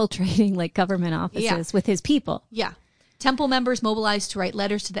infiltrating like government offices with his people. Yeah. Temple members mobilized to write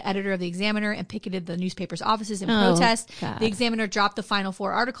letters to the editor of the Examiner and picketed the newspaper's offices in protest. God. The Examiner dropped the final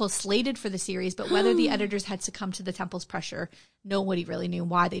 4 articles slated for the series, but whether the editors had succumbed to the temple's pressure, nobody really knew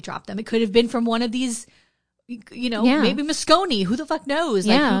why they dropped them. It could have been from one of these, you know, maybe Moscone. Who the fuck knows?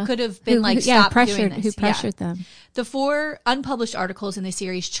 Like, who could have been stop doing this? Who pressured them? The 4 unpublished articles in the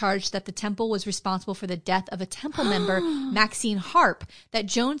series charged that the temple was responsible for the death of a temple member, Maxine Harpe, that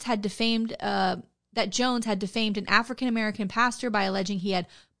Jones had defamed that Jones had defamed an African-American pastor by alleging he had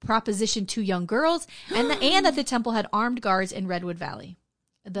propositioned 2 young girls, and that the temple had armed guards in Redwood Valley,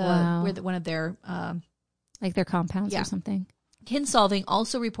 one of their like their compounds or something. Kinsolving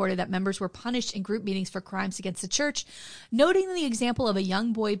also reported that members were punished in group meetings for crimes against the church, noting the example of a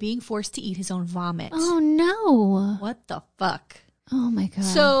young boy being forced to eat his own vomit. Oh no! What the fuck? Oh my god!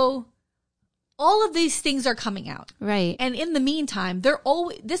 So all of these things are coming out, right? And in the meantime,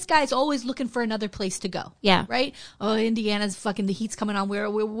 this guy's always looking for another place to go. Yeah, right. Oh, Indiana's fucking, the heat's coming on. Where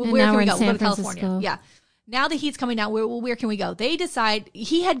can we go? We'll go to California. Yeah. Now the heat's coming down. Where can we go? They decide.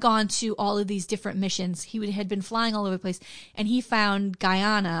 He had gone to all of these different missions. He had been flying all over the place, and he found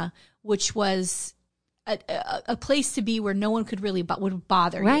Guyana, which was a place to be where no one could really would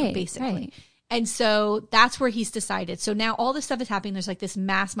bother you, basically. Right. And so that's where he's decided. So now all this stuff is happening. There's like this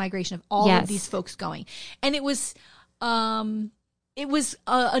mass migration of all of these folks going. And it was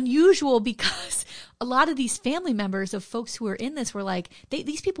unusual because a lot of these family members of folks who were in this were like,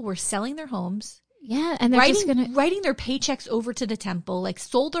 these people were selling their homes. Yeah. And they're writing their paychecks over to the temple, like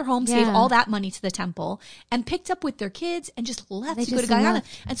sold their homes, gave all that money to the temple, and picked up with their kids and just left to go to Guyana.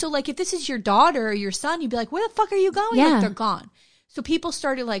 And so like, if this is your daughter or your son, you'd be like, where the fuck are you going? Like, they're gone. So people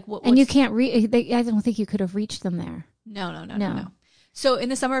started like, what? And you can't I don't think you could have reached them there. No. So in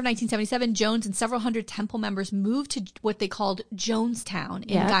the summer of 1977, Jones and several hundred temple members moved to what they called Jonestown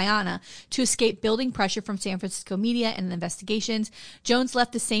in Guyana to escape building pressure from San Francisco media and investigations. Jones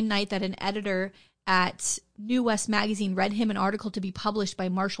left the same night that an editor at New West magazine read him an article to be published by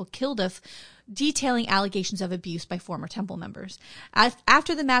Marshall Kilduff detailing allegations of abuse by former temple members.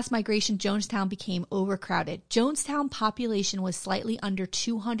 After the mass migration, Jonestown became overcrowded. Jonestown population was slightly under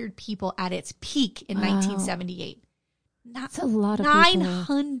 200 people at its peak in 1978. That's a lot of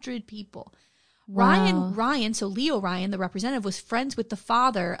 900 people. Wow. Ryan, so Leo Ryan, the representative, was friends with the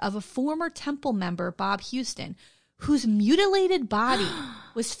father of a former temple member, Bob Houston, whose mutilated body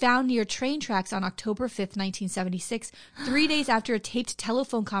was found near train tracks on October 5th, 1976, 3 days after a taped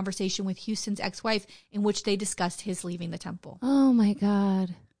telephone conversation with Houston's ex-wife in which they discussed his leaving the temple. Oh, my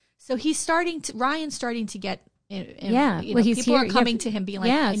God. So Ryan's starting to get, people are coming to him being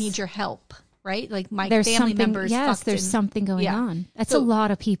like, I need your help, right? Like my there's family members. Yes, there's something going on. That's a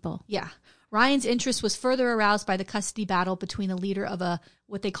lot of people. Yeah. Ryan's interest was further aroused by the custody battle between the leader of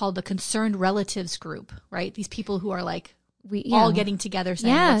what they called the Concerned Relatives group, right? These people who are like all getting together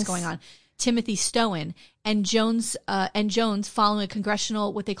saying what's going on. Timothy Stowen and Jones following a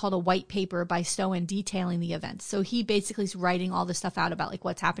congressional, what they called a white paper by Stowen detailing the events. So he basically is writing all this stuff out about like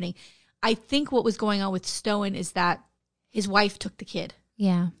what's happening. I think what was going on with Stowen is that his wife took the kid.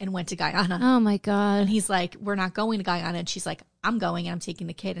 Yeah. And went to Guyana. Oh, my God. And he's like, we're not going to Guyana. And she's like, I'm going and I'm taking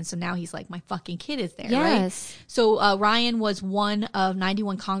the kid. And so now he's like, my fucking kid is there, right? So Ryan was one of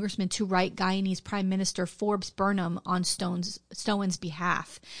 91 congressmen to write Guyanese Prime Minister Forbes Burnham on Stowen's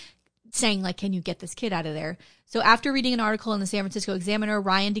behalf, saying like, can you get this kid out of there? So after reading an article in the San Francisco Examiner,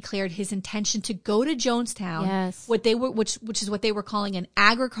 Ryan declared his intention to go to Jonestown, which is what they were calling an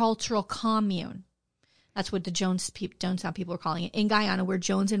agricultural commune. That's what the Jonestown people are calling it, in Guyana, where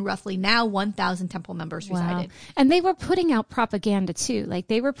Jones and roughly now 1,000 temple members resided. And they were putting out propaganda, too. Like,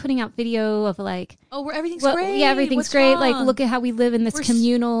 they were putting out video of, like... Oh, everything's great. Yeah, everything's What's great. wrong? Like, look at how we live in this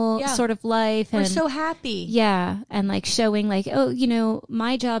communal sort of life. We're so happy. Yeah, and, like, showing, like, oh,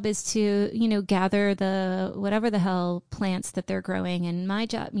 my job is to, gather the whatever the hell plants that they're growing, and my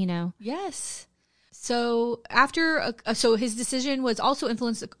job, Yes. So so his decision was also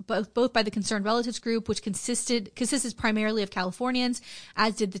influenced both by the Concerned Relatives group, which consisted primarily of Californians,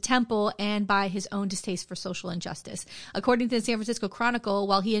 as did the temple, and by his own distaste for social injustice. According to the San Francisco Chronicle,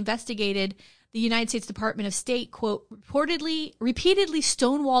 while he investigated, the United States Department of State, quote, repeatedly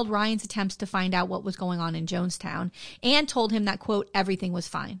stonewalled Ryan's attempts to find out what was going on in Jonestown and told him that, quote, everything was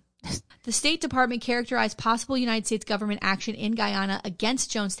fine. The State Department characterized possible United States government action in Guyana against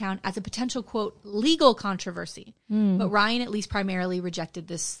Jonestown as a potential, quote, legal controversy. But Ryan at least partially rejected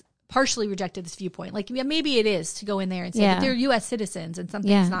this viewpoint. Like, maybe it is to go in there and say that they're U.S. citizens and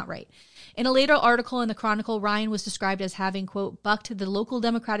something's not right. In a later article in the Chronicle, Ryan was described as having, quote, bucked the local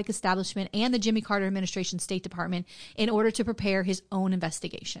Democratic establishment and the Jimmy Carter administration State Department in order to prepare his own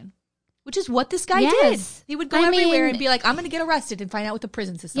investigation. Which is what this guy did. He would go everywhere and be like, I'm going to get arrested and find out what the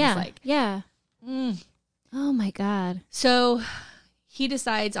prison system's like. Yeah. Oh, my God. So he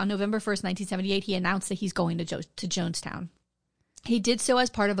decides on November 1st, 1978, he announced that he's going to Jonestown. He did so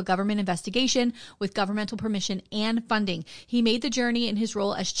as part of a government investigation with governmental permission and funding. He made the journey in his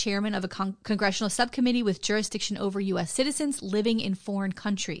role as chairman of a congressional subcommittee with jurisdiction over U.S. citizens living in foreign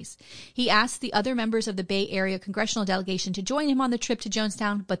countries. He asked the other members of the Bay Area congressional delegation to join him on the trip to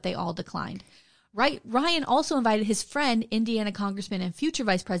Jonestown, but they all declined. Ryan also invited his friend, Indiana Congressman and future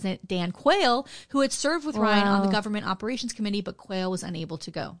Vice President Dan Quayle, who had served with Ryan on the Government Operations Committee, but Quayle was unable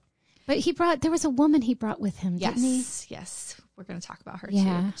to go. But there was a woman he brought with him, didn't he? Yes. We're going to talk about her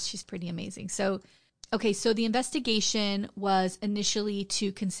too. She's pretty amazing. So the investigation was initially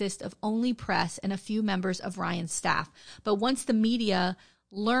to consist of only press and a few members of Ryan's staff. But once the media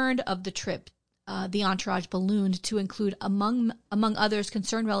learned of the trip, the entourage ballooned to include, among others,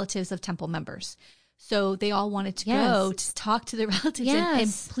 concerned relatives of Temple members. So they all wanted to go to talk to the relatives and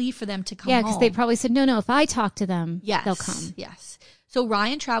plead for them to come home. Yeah, because they probably said, no, if I talk to them, they'll come. Yes. So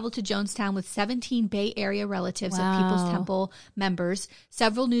Ryan traveled to Jonestown with 17 Bay Area relatives of People's Temple members,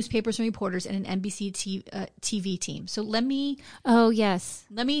 several newspapers and reporters, and an NBC TV team. So let me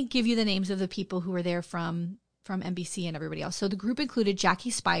give you the names of the people who were there from NBC and everybody else. So the group included Jackie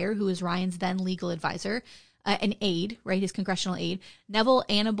Spire, who was Ryan's then legal advisor, an aide, right, his congressional aide, Neville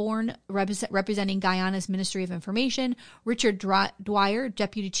Annaborn, representing Guyana's Ministry of Information, Richard Dwyer,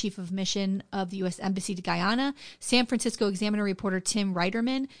 Deputy Chief of Mission of the U.S. Embassy to Guyana, San Francisco Examiner reporter Tim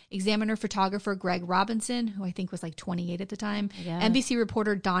Reiterman, Examiner photographer Greg Robinson, who I think was like 28 at the time, NBC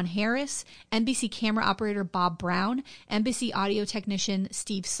reporter Don Harris, NBC camera operator Bob Brown, NBC audio technician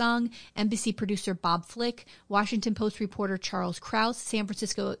Steve Sung, NBC producer Bob Flick, Washington Post reporter Charles Krause, San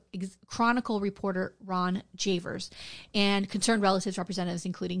Francisco Chronicle reporter Ron Javers, and concerned relatives representatives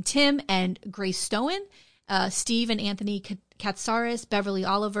including Tim and Grace Stowen, Steve and Anthony Katsaris, Beverly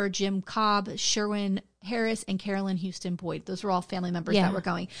Oliver, Jim Cobb, Sherwin Harris, and Carolyn Houston Boyd. Those were all family members that were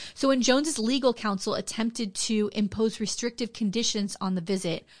going. So when Jones's legal counsel attempted to impose restrictive conditions on the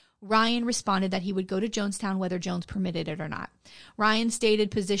visit, Ryan responded that he would go to Jonestown whether Jones permitted it or not. Ryan's stated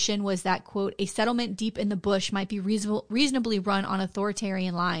position was that, quote, a settlement deep in the bush might be reasonably run on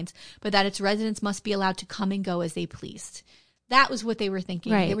authoritarian lines, but that its residents must be allowed to come and go as they pleased. That was what they were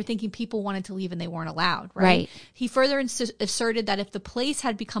thinking. Right. They were thinking people wanted to leave and they weren't allowed, right? He further asserted that if the place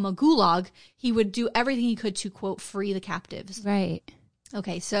had become a gulag, he would do everything he could to, quote, free the captives. Right.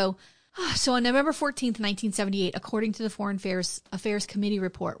 Okay, so on November 14th, 1978, according to the Foreign Affairs Committee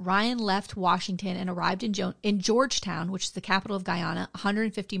report, Ryan left Washington and arrived in Georgetown, which is the capital of Guyana,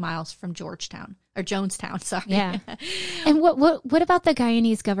 150 miles from Jonestown, sorry. Yeah. And what about the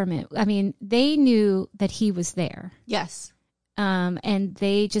Guyanese government? I mean, they knew that he was there. Yes. And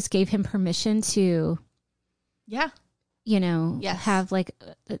they just gave him permission to, have like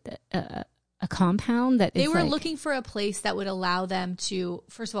a compound that they were looking for a place that would allow them to,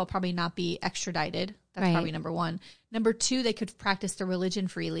 first of all, probably not be extradited. That's probably number one. Number two, they could practice their religion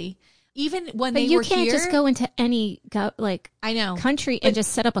freely. Even when they were here. But you can't just go into any country and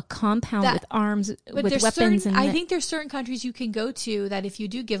just set up a compound with arms, with weapons. I think there's certain countries you can go to that if you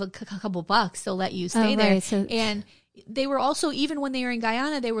do give a couple bucks, they'll let you stay there. So, and they were also, even when they were in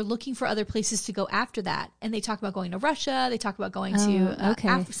Guyana, they were looking for other places to go after that. And they talk about going to Russia. They talk about going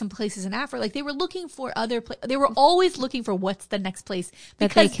to some places in Africa. Like they were looking for other places. They were always looking for what's the next place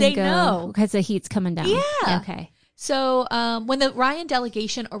because they know. Because the heat's coming down. Yeah. Okay. So when the Ryan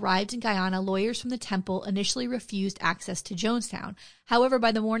delegation arrived in Guyana, lawyers from the temple initially refused access to Jonestown. However,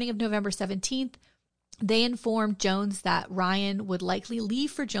 by the morning of November 17th, they informed Jones that Ryan would likely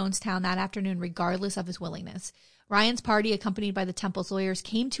leave for Jonestown that afternoon regardless of his willingness. Ryan's party, accompanied by the temple's lawyers,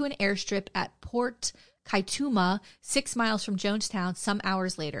 came to an airstrip at Port Kaituma, 6 miles from Jonestown, some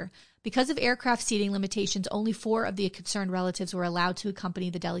hours later. Because of aircraft seating limitations, only 4 of the concerned relatives were allowed to accompany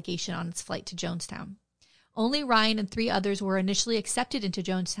the delegation on its flight to Jonestown. Only Ryan and 3 others were initially accepted into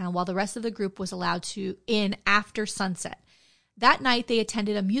Jonestown, while the rest of the group was allowed in after sunset. That night, they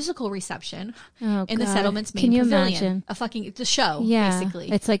attended a musical reception in the settlement's main pavilion. Imagine? It's a show,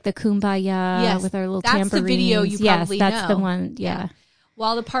 basically. It's like the Kumbaya with our little tambourines. That's the video you probably know. That's the one, yeah.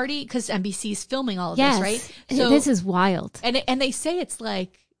 While the party, because NBC's filming all of this, right? So this is wild. And they say it's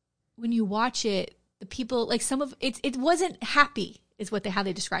like, when you watch it, the people, like some of it wasn't happy, is how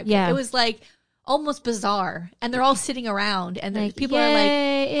they described it. It was like almost bizarre, and they're all sitting around, and like, people are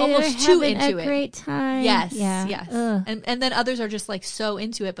like almost too into it. Great time. Yes. And then others are just like so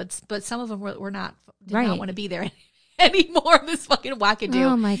into it, but some of them were not did not want to be there anymore. This fucking wackadoo.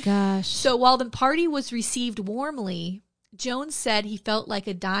 Oh my gosh! So while the party was received warmly, Jones said he felt like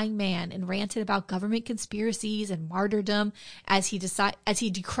a dying man and ranted about government conspiracies and martyrdom as he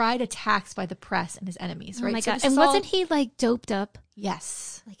decried attacks by the press and his enemies. Oh right? my god! And wasn't he like doped up?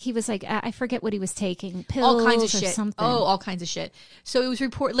 Yes. Like he was like, I forget what he was taking, pills all kinds of or shit. something. Oh, all kinds of shit. So it was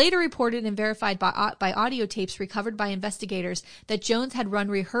later reported and verified by audio tapes recovered by investigators that Jones had run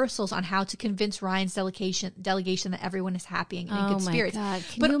rehearsals on how to convince Ryan's delegation that everyone is happy and in good spirits. God.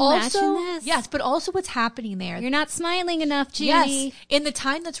 Can but you also, imagine this? Yes, but also what's happening there. You're not smiling enough, Judy. Yes. In the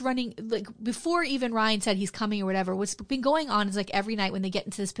time that's running, like before even Ryan said he's coming or whatever, what's been going on is like every night when they get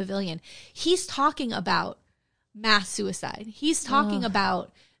into this pavilion, he's talking about mass suicide. He's talking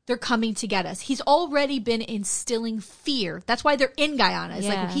about they're coming to get us. He's already been instilling fear. That's why they're in Guyana. It's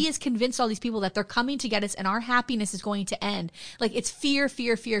like he has convinced all these people that they're coming to get us and our happiness is going to end. Like it's fear,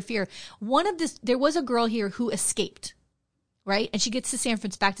 fear, fear, fear. There was a girl here who escaped. Right? And she gets to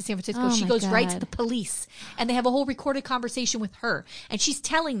back to San Francisco. She goes right to the police and they have a whole recorded conversation with her. And she's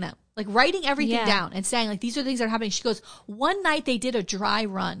telling them, like writing everything down and saying like, these are the things that are happening. She goes, one night they did a dry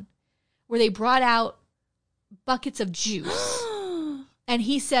run where they brought out buckets of juice. And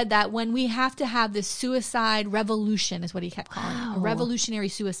he said that when we have to have this suicide revolution is what he kept calling it, a revolutionary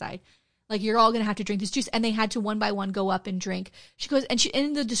suicide. Like you're all going to have to drink this juice. And they had to one by one go up and drink. She goes, and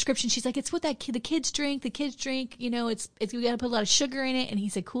in the description, she's like, it's what the kids drink. The kids drink, you know, it's, we got to put a lot of sugar in it. And he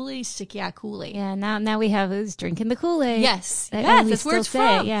said, Kool-Aid. She's like, yeah, Kool-Aid. Yeah. Now we have who's drinking the Kool-Aid. Yes. Yes. That's where it's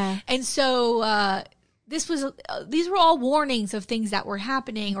from. Yeah. And so, these were all warnings of things that were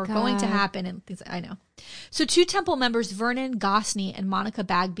happening or going to happen and things. I know. So 2 Temple members, Vernon Gosney and Monica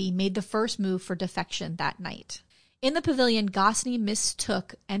Bagby, made the first move for defection that night. In the pavilion, Gosney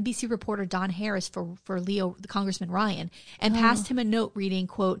mistook NBC reporter Don Harris for Leo, the Congressman Ryan, and passed him a note reading,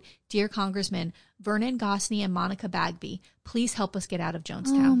 quote, "Dear Congressman, Vernon Gosney and Monica Bagby, please help us get out of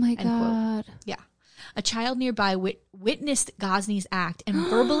Jonestown." Oh, my end God. quote. Yeah. A child nearby witnessed Gosney's act and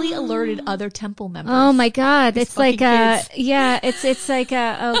verbally alerted other Temple members. Oh my God. It's like, kids. it's like,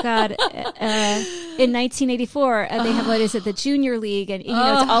 oh God, in 1984, they have, what is it, the Junior League, and, you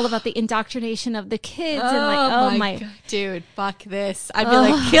know, it's all about the indoctrination of the kids, and like, oh my God. Dude, fuck this. I'd be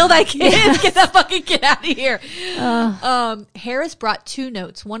like, kill that kid, get that fucking kid out of here. Harris brought 2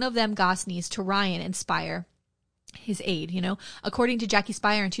 notes, one of them Gosney's, to Ryan and Spire, his aide, you know. According to Jackie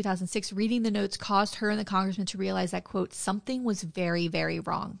Spire in 2006, reading the notes caused her and the congressman to realize that, quote, something was very, very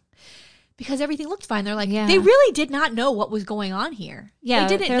wrong. Because everything looked fine. They're like, they really did not know what was going on here. Yeah,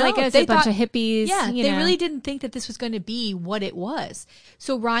 they didn't know. Like, it's a bunch of hippies. Yeah, they really didn't think that this was going to be what it was.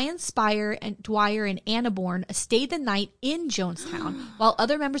 So Ryan, Spire, and Dwyer and Anna Bourne stayed the night in Jonestown, while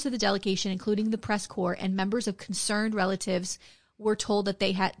other members of the delegation, including the press corps and members of concerned relatives, were told that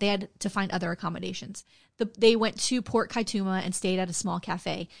they had to find other accommodations. They went to Port Kaituma and stayed at a small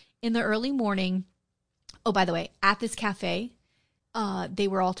cafe. In the early morning, oh, by the way, at this cafe, they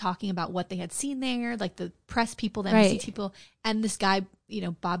were all talking about what they had seen there, like the press people, the NBC people. And this guy, you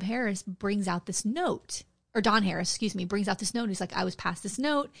know, Bob Harris, brings out this note, or Don Harris, excuse me, brings out this note. He's like, I was passed this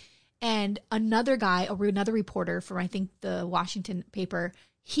note. And another guy, another reporter from, I think, the Washington paper,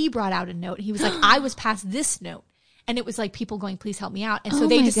 he brought out a note. He was like, I was passed this note. And it was like people going, please help me out. And so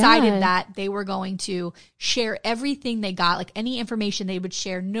they decided that they were going to share everything they got, like any information. They would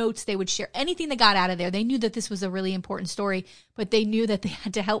share notes. They would share anything they got out of there. They knew that this was a really important story, but they knew that they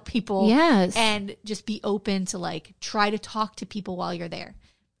had to help people and just be open to like try to talk to people while you're there.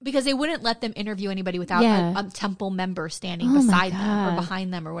 Because they wouldn't let them interview anybody without a Temple member standing beside them or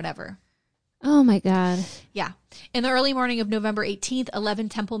behind them or whatever. Oh, my God. Yeah. In the early morning of November 18th, 11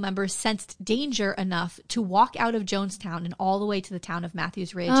 Temple members sensed danger enough to walk out of Jonestown and all the way to the town of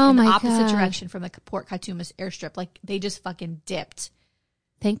Matthews Ridge in the opposite direction from the Port Kaituma's airstrip. Like, they just fucking dipped.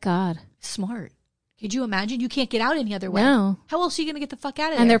 Thank God. Smart. Could you imagine? You can't get out any other way. No. How else are you going to get the fuck out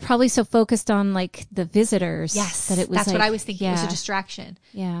of there? And they're probably so focused on, like, the visitors. Yes. That it was that's like, what I was thinking. It was a distraction.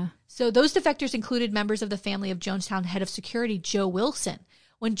 Yeah. So those defectors included members of the family of Jonestown head of security, Joe Wilson.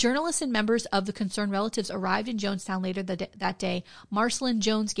 When journalists and members of the concerned relatives arrived in Jonestown later that day, Marcelin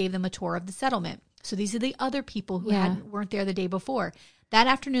Jones gave them a tour of the settlement. So these are the other people who weren't there the day before. That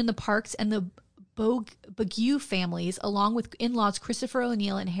afternoon, the Parks and the Bagu families, along with in-laws Christopher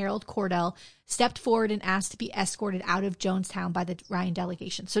O'Neill and Harold Cordell, stepped forward and asked to be escorted out of Jonestown by the Ryan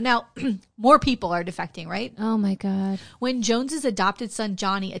delegation. So now more people are defecting, right? Oh, my God. When Jones's adopted son,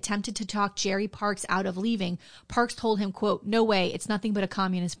 Johnny, attempted to talk Jerry Parks out of leaving, Parks told him, quote, "No way, it's nothing but a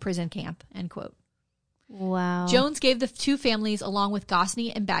communist prison camp," end quote. Wow. Jones gave the 2 families, along with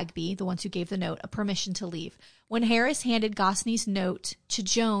Gosney and Bagby, the ones who gave the note, a permission to leave. When Harris handed Gosney's note to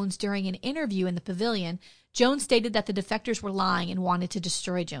Jones during an interview in the pavilion, Jones stated that the defectors were lying and wanted to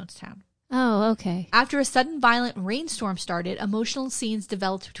destroy Jonestown. Oh, okay. After a sudden violent rainstorm started, emotional scenes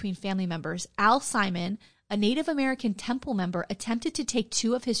developed between family members. Al Simon, a Native American temple member attempted to take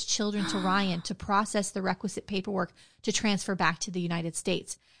 2 of his children to Ryan to process the requisite paperwork to transfer back to the United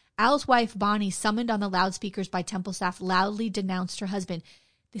States. Al's wife, Bonnie, summoned on the loudspeakers by temple staff, loudly denounced her husband.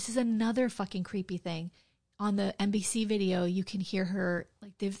 This is another fucking creepy thing. On the NBC video, you can hear her,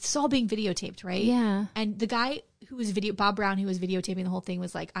 like, it's all being videotaped, right? Yeah. And the guy who was Bob Brown, who was videotaping the whole thing,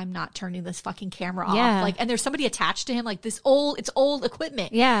 was like, I'm not turning this fucking camera off. Yeah. Like, and there's somebody attached to him, like it's old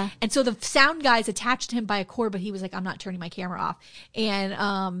equipment. Yeah. And so the sound guy's attached to him by a cord, but he was like, I'm not turning my camera off.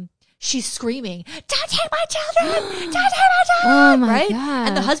 And, she's screaming, don't take my children! Don't take my children! Oh my right? God.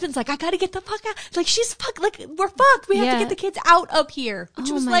 And the husband's like, I gotta get the fuck out. Like, she's fucked. Like, we're fucked. We have to get the kids out of here. Which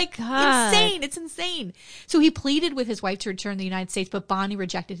was like insane. It's insane. So he pleaded with his wife to return to the United States, but Bonnie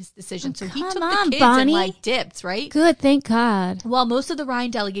rejected his decision. So he took the kids Bonnie. and like dipped, right? Good, thank God. While most of the Ryan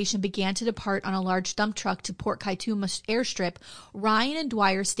delegation began to depart on a large dump truck to Port Kaituma airstrip, Ryan and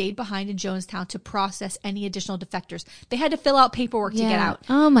Dwyer stayed behind in Jonestown to process any additional defectors. They had to fill out paperwork to get out.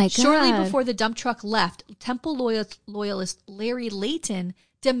 Oh my God. Shortly before the dump truck left, Temple loyalist Larry Layton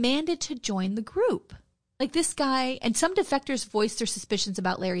demanded to join the group. Like, this guy, and some defectors voiced their suspicions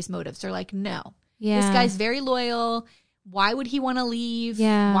about Larry's motives. They're like, no, this guy's very loyal. Why would he want to leave?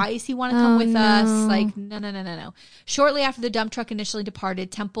 Yeah. Why does he want to come with us? Like, no. Shortly after the dump truck initially departed,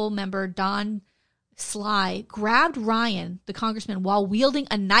 Temple member Don Sly grabbed Ryan, the congressman, while wielding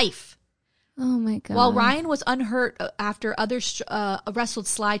a knife. Oh my God. While Ryan was unhurt after others wrestled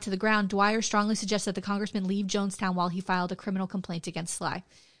Sly to the ground, Dwyer strongly suggested the congressman leave Jonestown while he filed a criminal complaint against Sly.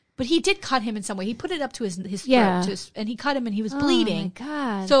 But he did cut him in some way. He put it up to his throat, and he cut him, and he was bleeding. Oh my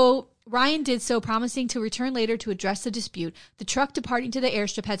God. So Ryan did so, promising to return later to address the dispute. The truck departing to the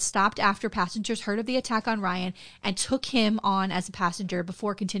airstrip had stopped after passengers heard of the attack on Ryan and took him on as a passenger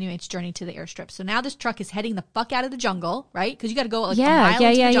before continuing its journey to the airstrip. So now this truck is heading the fuck out of the jungle, right? Because you got to go like a mile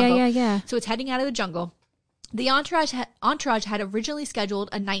into the jungle. Yeah. So it's heading out of the jungle. The entourage had originally scheduled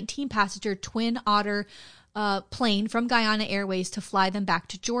a 19-passenger Twin Otter plane from Guyana Airways to fly them back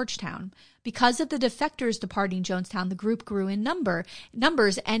to Georgetown. Because of the defectors departing Jonestown, the group grew in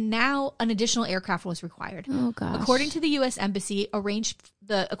numbers, and now an additional aircraft was required. Oh gosh. According to the U.S. Embassy,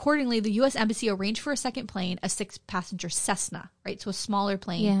 the U.S. Embassy arranged for a second plane, a 6-passenger Cessna, right? So a smaller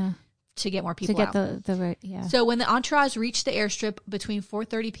plane to get more people out. To get the right, yeah. So when the entourage reached the airstrip between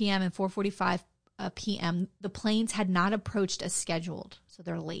 4:30 p.m. and 4:45 p.m., the planes had not approached as scheduled, so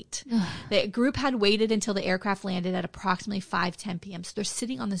they're late. The group had waited until the aircraft landed at approximately 5:10 p.m. So they're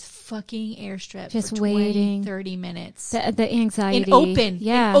sitting on this fucking airstrip just for 20, waiting 30 minutes. The anxiety. In open,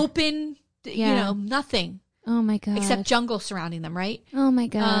 Yeah. nothing. Oh my God. Except jungle surrounding them, right? Oh my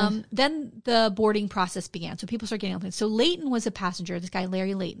God. Then the boarding process began. So people started getting on planes. So Layton was a passenger, this guy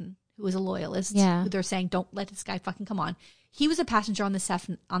Larry Layton, who was a loyalist. Yeah. Who they're saying, don't let this guy fucking come on. He was a passenger on the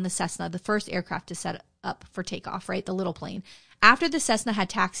Cessna, the first aircraft to set up for takeoff, right? The little plane. After the Cessna had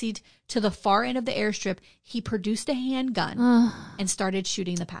taxied to the far end of the airstrip, he produced a handgun and started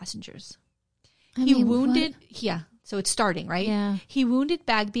shooting the passengers. So it's starting, right? Yeah. He wounded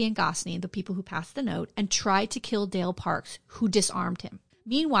Bagby and Gosney, the people who passed the note, and tried to kill Dale Parks, who disarmed him.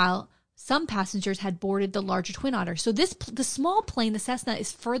 Meanwhile, some passengers had boarded the larger Twin Otter. So the small plane, the Cessna,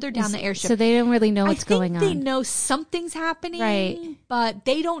 is further down the airstrip. So they don't really know what's going on. They know something's happening, right? But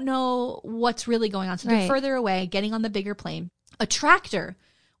they don't know what's really going on. So they're further away, getting on the bigger plane. A tractor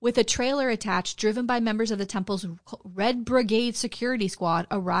with a trailer attached, driven by members of the temple's Red Brigade security squad,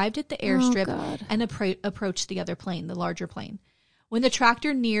 arrived at the airstrip and approached the other plane, the larger plane. When the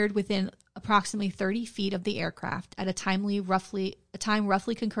tractor neared within approximately 30 feet of the aircraft, at a time roughly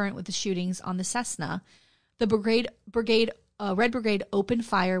concurrent with the shootings on the Cessna, the Red Brigade opened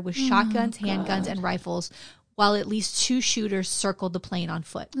fire with shotguns, handguns, and rifles, while at least 2 shooters circled the plane on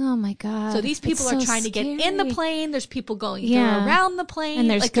foot. Oh my God. So these people are trying to get in the plane. There's people going around the plane. And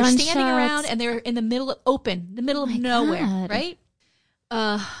there's they're gunshots. standing around, and they're in the middle of nowhere, right?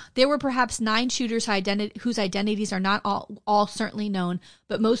 There were perhaps 9 shooters whose identities are not all certainly known,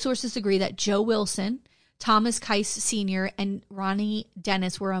 but most sources agree that Joe Wilson, Thomas Keiss Sr., and Ronnie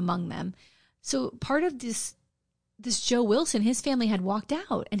Dennis were among them. So part of this Joe Wilson, his family had walked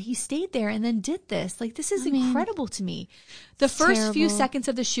out, and he stayed there and then did this. Like, this is incredible to me. The first few seconds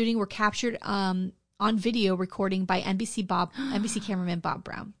of the shooting were captured on video recording by NBC cameraman Bob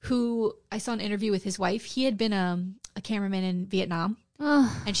Brown, who I saw an interview with his wife. He had been a cameraman in Vietnam,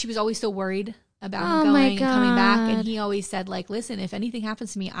 and she was always so worried about him going and coming back. And he always said, like, listen, if anything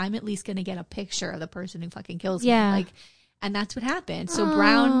happens to me, I'm at least going to get a picture of the person who fucking kills me. Like, and that's what happened. So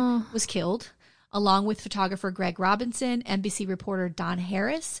Brown was killed, along with photographer Greg Robinson, NBC reporter Don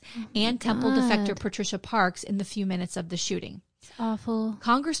Harris, and Temple defector Patricia Parks in the few minutes of the shooting. It's awful.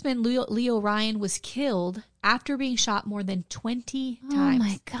 Congressman Leo Ryan was killed after being shot more than 20 times. Oh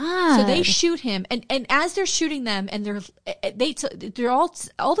my God. So they shoot him, and as they're shooting them, and they're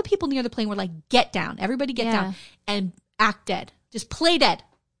all the people near the plane were like, get down, everybody get down, and act dead, just play dead.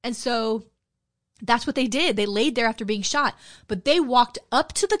 And so that's what they did. They laid there after being shot, but they walked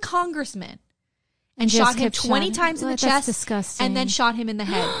up to the congressman and shot him 20 times in the chest, disgusting. and then shot him in the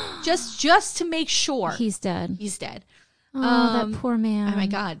head, just to make sure he's dead. He's dead. Oh, that poor man. Oh my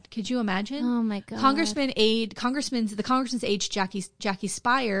God. Could you imagine? Oh my God. The congressman's aide, Jackie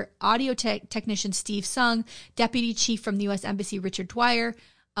Spire, audio technician Steve Sung, deputy chief from the U.S. Embassy Richard Dwyer,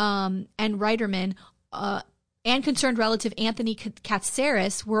 and Reiterman, and concerned relative Anthony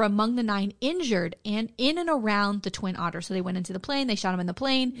Katsaris were among the 9 injured and in and around the Twin Otter. So they went into the plane, they shot him in the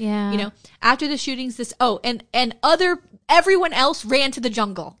plane. Yeah. You know, after the shootings, everyone else ran to the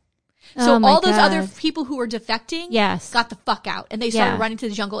jungle. So all those other people who were defecting got the fuck out. And they started running to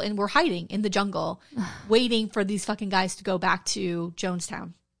the jungle and were hiding in the jungle, waiting for these fucking guys to go back to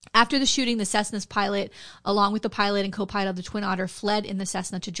Jonestown. After the shooting, the Cessna's pilot, along with the pilot and co-pilot of the Twin Otter, fled in the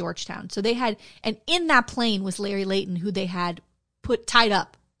Cessna to Georgetown. So they had, and in that plane was Larry Layton, who they had tied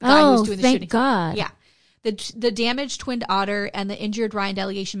up. The guy who was doing the shooting. Thank God. Yeah. The damaged Twin Otter and the injured Ryan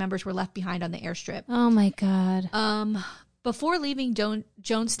delegation members were left behind on the airstrip. Oh my God. Before leaving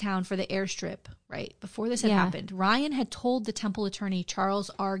Jonestown for the airstrip, right, before this had happened, Ryan had told the temple attorney,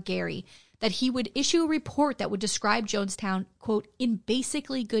 Charles R. Gary, that he would issue a report that would describe Jonestown, quote, in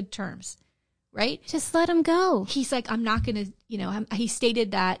basically good terms, right? Just let him go. He's like, I'm not going to, he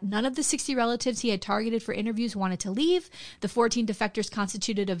stated that none of the 60 relatives he had targeted for interviews wanted to leave. The 14 defectors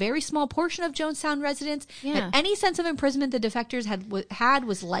constituted a very small portion of Jonestown residents. Yeah. And any sense of imprisonment the defectors had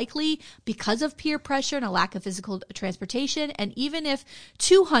was likely because of peer pressure and a lack of physical transportation. And even if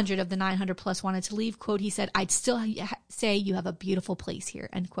 200 of the 900 plus wanted to leave, quote, he said, I'd still say you have a beautiful place here,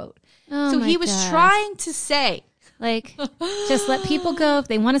 end quote. Oh so he was trying to say, like, just let people go. If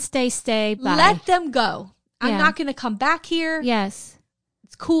they want to stay, stay. Bye. Let them go. I'm not going to come back here. Yes.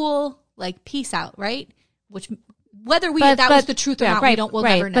 It's cool. Like, peace out, right? Which, whether that was the truth or not, we'll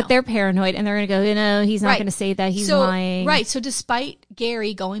never know. But they're paranoid, and they're going to go, he's not going to say that. He's lying. Right. So despite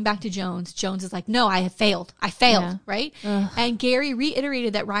Gary going back to Jones is like, no, I have failed. I failed, right? Ugh. And Gary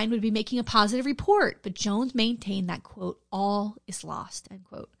reiterated that Ryan would be making a positive report, but Jones maintained that, quote, all is lost, end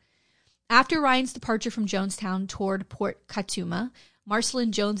quote. After Ryan's departure from Jonestown toward Port Katuma,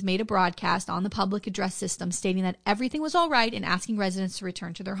 Marcelin Jones made a broadcast on the public address system stating that everything was all right and asking residents to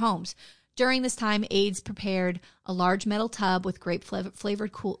return to their homes. During this time, aides prepared a large metal tub with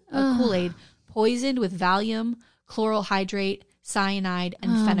grape-flavored Kool-Aid poisoned with Valium, chloral hydrate, cyanide,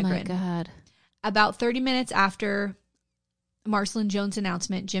 and phenogrin. Oh, my God. About 30 minutes after Marcelin Jones'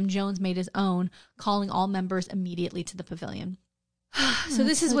 announcement, Jim Jones made his own, calling all members immediately to the pavilion. So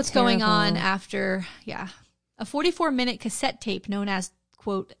this is what's going on after, a 44-minute cassette tape known as,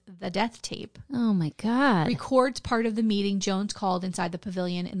 quote, the death tape. Oh, my God. Records part of the meeting Jones called inside the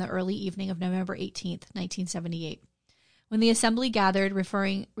pavilion in the early evening of November 18th, 1978. When the assembly gathered,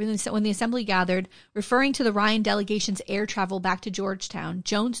 referring to the Ryan delegation's air travel back to Georgetown,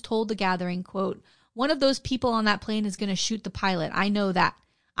 Jones told the gathering, quote, one of those people on that plane is going to shoot the pilot. I know that.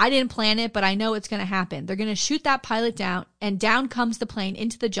 I didn't plan it, but I know it's going to happen. They're going to shoot that pilot down, and down comes the plane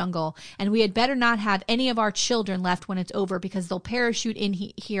into the jungle, and we had better not have any of our children left when it's over because they'll parachute in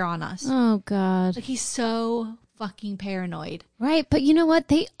here on us. Oh, God. Like, he's so fucking paranoid. Right, but you know what?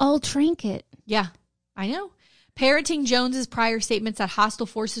 They all drank it. Yeah, I know. Parroting Jones's prior statements that hostile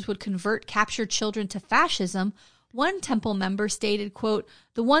forces would convert captured children to fascism, one temple member stated, quote,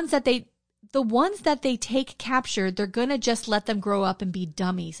 the ones that they take captured, they're going to just let them grow up and be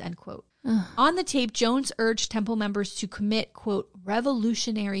dummies, end quote. Ugh. On the tape, Jones urged temple members to commit, quote,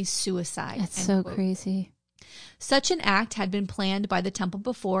 revolutionary suicide. That's so quote. Crazy. Such an act had been planned by the temple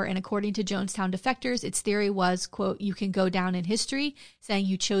before, and according to Jonestown defectors, its theory was, quote, you can go down in history saying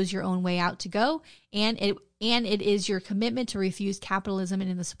you chose your own way out to go, and it is your commitment to refuse capitalism and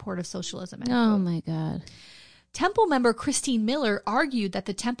in the support of socialism, end Oh, quote. my God. Temple member Christine Miller argued that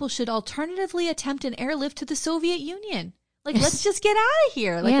the temple should alternatively attempt an airlift to the Soviet Union. Like, let's just get out of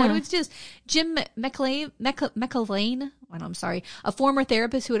here. Like, what do we do? Jim McElvain, a former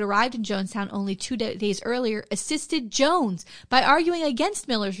therapist who had arrived in Jonestown only 2 days earlier, assisted Jones by arguing against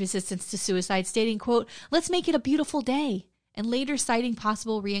Miller's resistance to suicide, stating, quote, let's make it a beautiful day, and later citing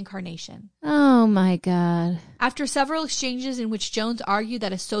possible reincarnation. Oh, my God. After several exchanges in which Jones argued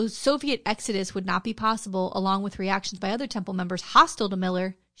that a Soviet exodus would not be possible, along with reactions by other temple members hostile to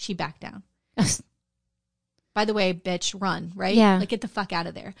Miller, she backed down. by the way, bitch, run, right? Yeah. Like, get the fuck out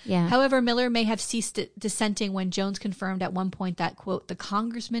of there. Yeah. However, Miller may have ceased dissenting when Jones confirmed at one point that, quote, the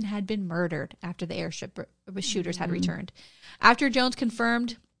congressman had been murdered after the airship shooters had returned. After Jones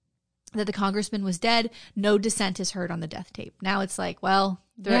confirmed that the congressman was dead, no dissent is heard on the death tape. Now it's like, well,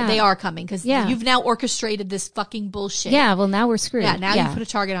 they are coming because you've now orchestrated this fucking bullshit. Yeah, well, now we're screwed. Yeah, now you put a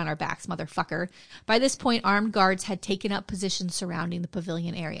target on our backs, motherfucker. By this point, armed guards had taken up positions surrounding the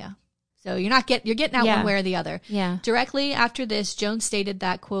pavilion area. So you're getting out one way or the other. Yeah. Directly after this, Jones stated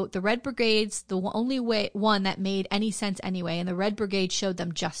that, quote, the Red Brigade's the only one that made any sense anyway, and the Red Brigade showed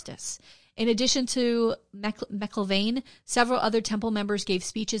them justice. In addition to McIlvaine, several other Temple members gave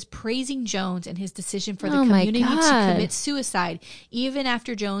speeches praising Jones and his decision for the community to commit suicide, even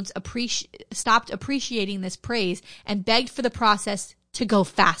after Jones stopped appreciating this praise and begged for the process to go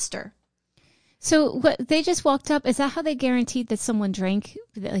faster. So what, they just walked up? Is that how they guaranteed that someone drank?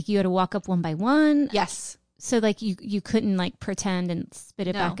 Like you had to walk up one by one? Yes. So like you couldn't like pretend and spit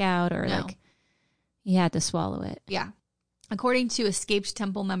it back out, or like you had to swallow it. Yeah. According to escaped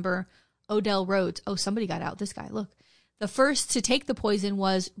Temple member Odell Rhodes. Oh, somebody got out. This guy, look. The first to take the poison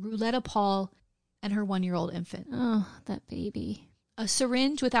was Rouletta Paul and her 1-year-old infant. Oh, that baby. A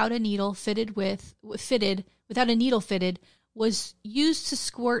syringe without a needle fitted was used to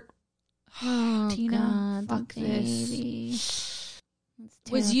squirt. Oh, Tina, God, fuck the this. baby.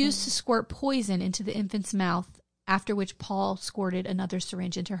 Was used to squirt poison into the infant's mouth, after which Paul squirted another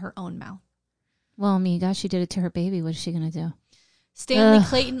syringe into her own mouth. Well, I mean, gosh, she did it to her baby. What is she going to do? Stanley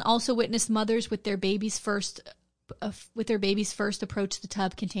Clayton also witnessed mothers with their babies first approach the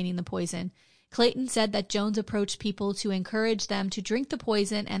tub containing the poison. Clayton said that Jones approached people to encourage them to drink the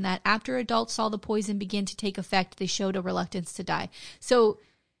poison, and that after adults saw the poison begin to take effect, they showed a reluctance to die. So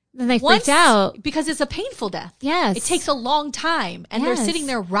then they freaked out. Because it's a painful death. Yes. It takes a long time. And they're sitting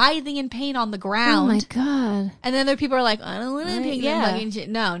there writhing in pain on the ground. Oh, my God. And then there are people are like, I don't want to take yeah.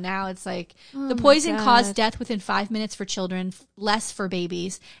 No, now it's like the poison caused death within 5 minutes for children, less for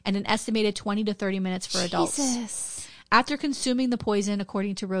babies, and an estimated 20 to 30 minutes for adults. Jesus. After consuming the poison,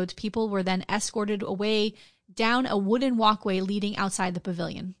 according to Rhodes, people were then escorted away down a wooden walkway leading outside the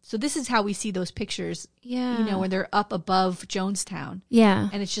pavilion. So this is how we see those pictures, where they're up above Jonestown. Yeah.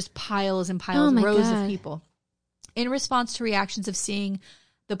 And it's just piles and piles, rows of people. In response to reactions of seeing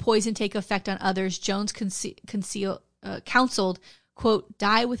the poison take effect on others, Jones counseled, quote,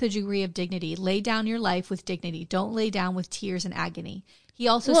 die with a degree of dignity. Lay down your life with dignity. Don't lay down with tears and agony. He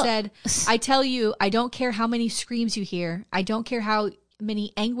also said, I tell you, I don't care how many screams you hear. I don't care how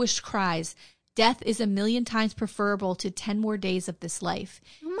many anguished cries. Death is 1,000,000 times preferable to 10 more days of this life.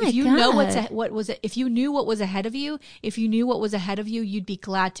 Oh my if you God. know if you knew what was ahead of you, you'd be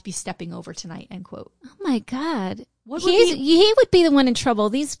glad to be stepping over tonight. End quote. Oh my God. He would be the one in trouble.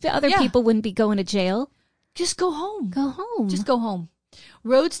 These other people wouldn't be going to jail. Just go home. Go home. Just go home.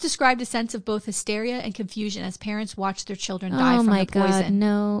 Rhodes described a sense of both hysteria and confusion as parents watched their children die from the poison.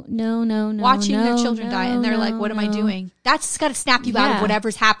 No. Watching their children die, and they're like, what am I doing? That's got to snap you out of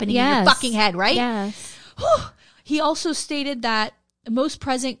whatever's happening in your fucking head, right? Yes. He also stated that most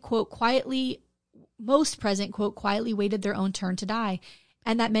present, quote, quietly waited their own turn to die,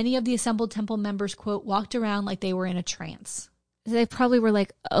 and that many of the assembled Temple members, quote, walked around like they were in a trance. They probably were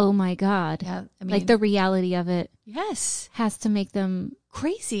like, oh my God. Yeah, I mean, like the reality of it. Yes. Has to make them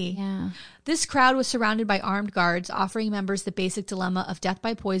crazy. Yeah. This crowd was surrounded by armed guards, offering members the basic dilemma of death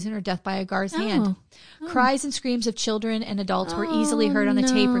by poison or death by a guard's hand. Cries and screams of children and adults were easily heard on the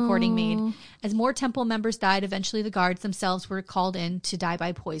tape recording made. As more Temple members died, eventually the guards themselves were called in to die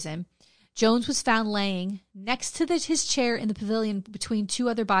by poison. Jones was found laying next to his chair in the pavilion between two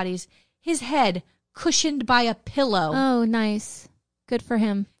other bodies, his head cushioned by a pillow. Oh, nice. Good for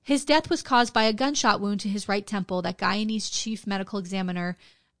him. His death was caused by a gunshot wound to his right temple that Guyanese chief medical examiner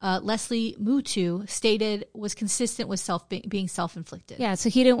Leslie Mutu stated was consistent with being self-inflicted. Yeah, so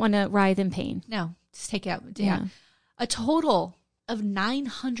he didn't want to writhe in pain. No, just take it out. Yeah. A total of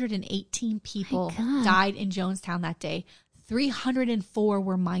 918 people died in Jonestown that day. 304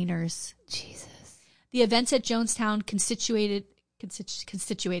 were minors. Jesus. The events at Jonestown constituted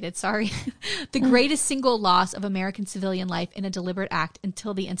the greatest single loss of American civilian life in a deliberate act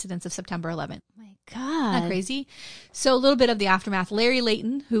until the incidents of September 11th. Oh my God. Isn't that crazy? So a little bit of the aftermath. Larry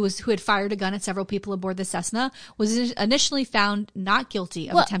Layton, who had fired a gun at several people aboard the Cessna, was initially found not guilty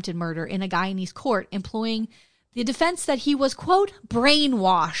of attempted murder in a Guyanese court, employing the defense that he was, quote,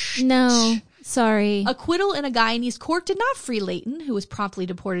 brainwashed. No. Sorry. Acquittal in a Guyanese court did not free Layton, who was promptly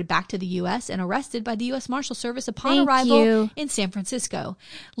deported back to the U.S. and arrested by the U.S. Marshal Service upon arrival in San Francisco.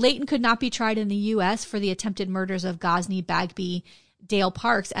 Layton could not be tried in the U.S. for the attempted murders of Ghazni, Bagby, Dale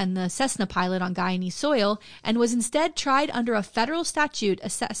Parks and the Cessna pilot on Guyanese soil, and was instead tried under a federal statute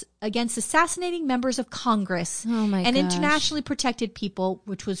against assassinating members of Congress and internationally protected people,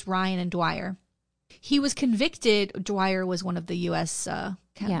 which was Ryan and Dwyer. He was convicted. Dwyer was one of the U.S.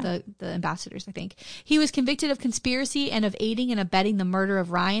 The ambassadors, I think. He was convicted of conspiracy and of aiding and abetting the murder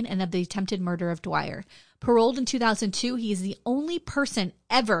of Ryan and of the attempted murder of Dwyer. Paroled in 2002, he is the only person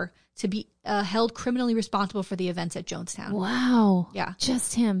ever to be held criminally responsible for the events at Jonestown. Wow. Yeah.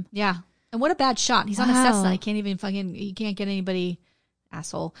 Just him. Yeah. And what a bad shot. He's on a Cessna. He can't get anybody.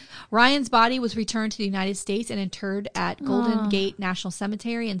 Asshole. Ryan's body was returned to the United States and interred at Golden Gate National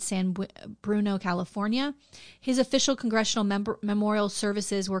Cemetery in San Bruno, California. His official congressional memorial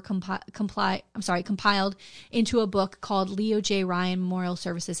services were compiled into a book called Leo J. Ryan Memorial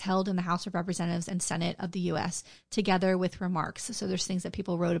Services, held in the House of Representatives and Senate of the U.S., together with remarks. So there's things that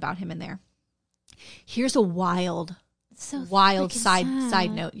people wrote about him in there. Here's a wild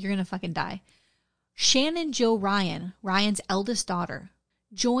side note. You're going to fucking die. Shannon Jo Ryan, Ryan's eldest daughter,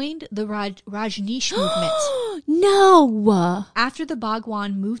 joined the Rajneesh movement. No! After the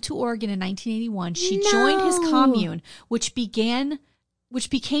Bhagwan moved to Oregon in 1981, she joined his commune, which became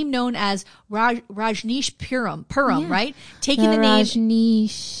known as Rajneesh Puram, right? Taking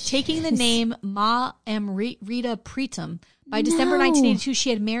the name Ma Amrita Pritam. By December 1982, she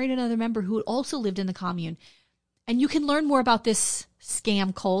had married another member who also lived in the commune. And you can learn more about this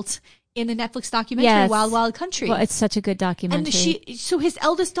scam cult in the Netflix documentary, Wild Wild Country. Well, it's such a good documentary. And so his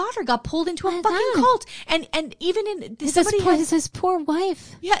eldest daughter got pulled into a fucking cult. And even in his poor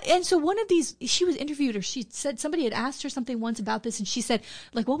wife. Yeah. And so one of these, she was interviewed, or she said somebody had asked her something once about this, and she said,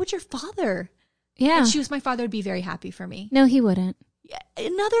 like, what would your father? Yeah. And she was, my father would be very happy for me. No, he wouldn't. Yeah,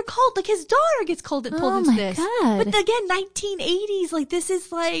 another cult, like his daughter gets pulled into this. God. But again, 1980s, like this is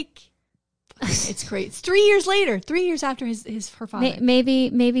like, it's great. It's 3 years later, 3 years after her father.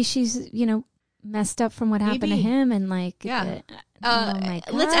 Maybe she's, messed up from what happened to him, and like, oh my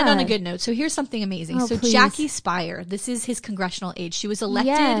God. Let's end on a good note. So here's something amazing. Please. Jackie Spire, this is his congressional age. She was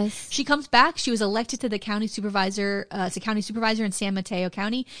elected. Yes. She comes back. She was elected to the county supervisor, as a county supervisor in San Mateo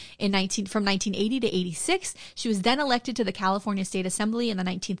County from 1980 to 86. She was then elected to the California State Assembly in the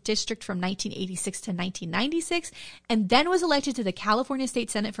 19th District from 1986 to 1996, and then was elected to the California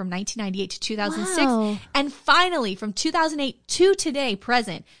State Senate from 1998 to 2006. Wow. And finally, from 2008 to today,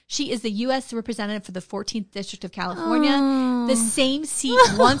 present, she is the U.S. representative for the 14th District of California. The same seat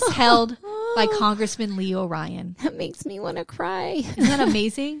once held by Congressman Leo Ryan. That makes me want to cry. Isn't that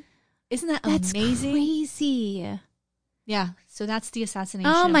amazing? Isn't that amazing? Crazy. Yeah. So that's the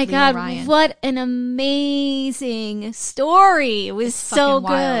assassination. Oh my of Leo God. Ryan. What an amazing story. It was so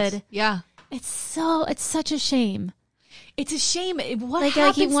wild. good. Yeah. It's such a shame. It's a shame. What like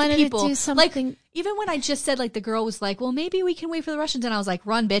happens he wanted to people? To do something. Like, even when I just said, like, the girl was like, well, maybe we can wait for the Russians. And I was like,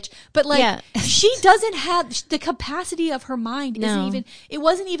 run, bitch. But, like, she doesn't have the capacity of her mind. It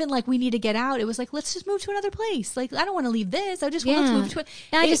wasn't even like, we need to get out. It was like, let's just move to another place. Like, I don't want to leave this. I just want to move to it.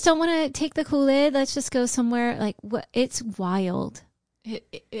 I just don't want to take the Kool-Aid. Let's just go somewhere. Like, what? It's wild.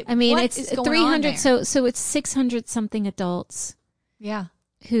 It's 300. So it's 600 something adults. Yeah.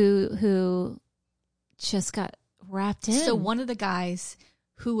 Who just got wrapped in. So one of the guys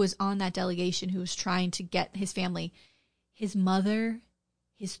who was on that delegation, who was trying to get his family, his mother,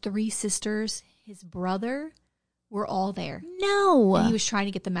 his 3 sisters, his brother were all there. No. And he was trying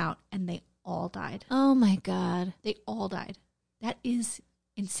to get them out, and they all died. Oh my God. They all died. That is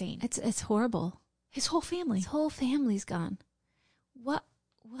insane. It's horrible. His whole family's gone. What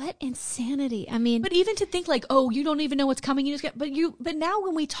insanity. But even to think like, oh, you don't even know what's coming. But now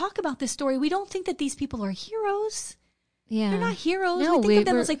when we talk about this story, we don't think that these people are heroes. Yeah. They're not heroes. No, we think of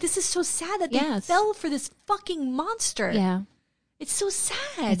them as like, this is so sad that they fell for this fucking monster. Yeah. It's so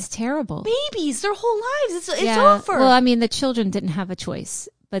sad. It's terrible. Babies, their whole lives. It's over. Well, the children didn't have a choice,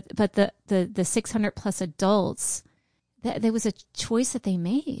 but the 600 plus adults, there was a choice that they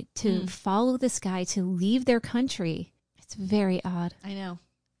made to follow this guy, to leave their country. It's very odd. I know.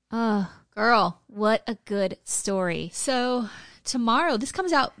 Oh, girl, what a good story. So tomorrow, this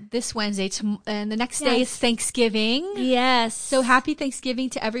comes out this Wednesday, and the next day is Thanksgiving. Yes. So happy Thanksgiving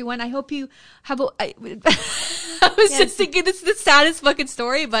to everyone. I hope you have I was just thinking this is the saddest fucking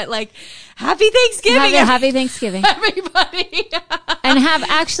story, but like, happy Thanksgiving. Happy Thanksgiving. Everybody.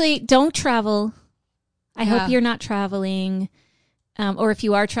 And don't travel. I hope you're not traveling. Or if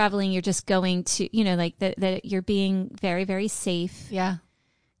you are traveling, you're just going to, that you're being very, very safe. Yeah.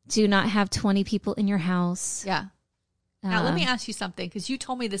 Do not have 20 people in your house. Yeah. Now, let me ask you something, because you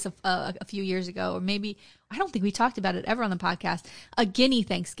told me this a few years ago, or maybe, I don't think we talked about it ever on the podcast, a Guinea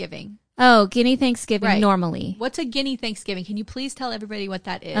Thanksgiving. Oh, Guinea Thanksgiving Right. normally. What's a Guinea Thanksgiving? Can you please tell everybody what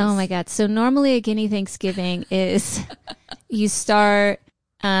that is? Oh my God. So normally a Guinea Thanksgiving is you start,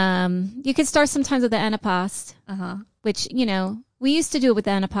 you could start sometimes with the antipasto, which, we used to do it with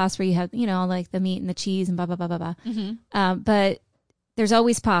the antipasto where you have, all like the meat and the cheese and blah, blah, blah, blah, blah. Mm-hmm. But there's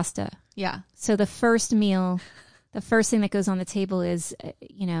always pasta. Yeah. So the first meal, the first thing that goes on the table is, a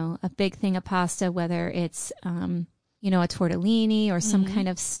big thing of pasta, whether it's, a tortellini or some kind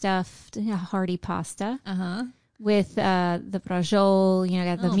of stuffed hearty pasta with the braciole,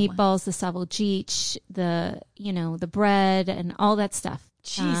 got the meatballs, the savolgic, the bread and all that stuff.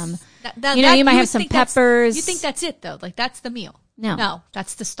 Jeez. You might have some peppers. You think that's it though? Like that's the meal? No,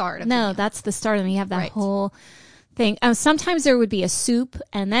 that's the start of the meal. That's the start. And you have that whole thing. Sometimes there would be a soup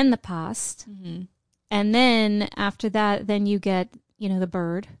and then the pasta. Mm-hmm. And then after that, then you get, the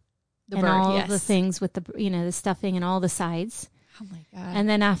bird. All the things with the, the stuffing and all the sides. Oh my God. And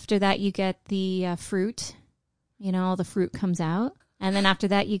then after that, you get the fruit. All the fruit comes out. And then after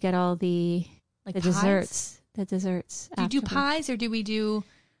that, you get all the desserts. The desserts. Do you do pies or do we do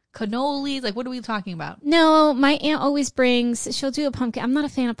cannolis? Like, what are we talking about? No, my aunt always brings, she'll do a pumpkin. I'm not a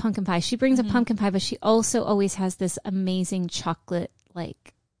fan of pumpkin pie. She brings a pumpkin pie, but she also always has this amazing chocolate,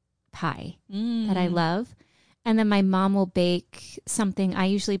 pie that I love. And then my mom will bake something. I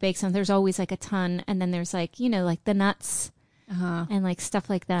usually bake something. There's always a ton. And then there's the nuts and stuff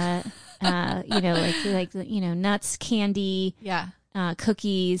like that. Nuts, candy,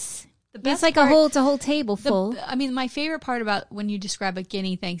 cookies. It's it's a whole table full. My favorite part about when you describe a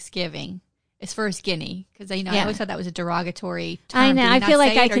Guinea Thanksgiving is first Guinea, because I always thought that was a derogatory term. I know. I feel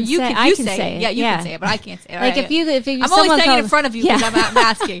like I can say it. I can say it. Yeah, you can say it, but I can't say it. If you I'm always saying it in front of you because I'm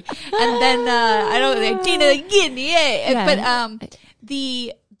asking, and then I don't like Tina Guinea.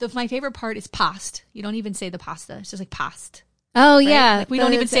 But my favorite part is past. You don't even say the pasta. It's just past. Oh right? yeah, we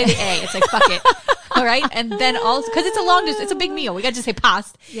don't even say the A. It's fuck it. All right, and then also because it's a big meal, we got to say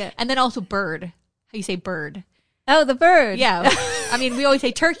past. Yeah, and then also bird. How you say bird? Oh, the bird. Yeah. We always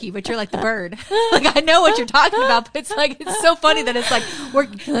say turkey, but you're like the bird. I know what you're talking about, but it's so funny that it's we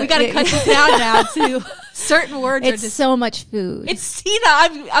got to cut this down now to certain words. It's so much food. It's Tina.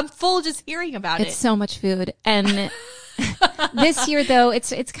 I'm full just hearing about it. It's so much food. And this year though,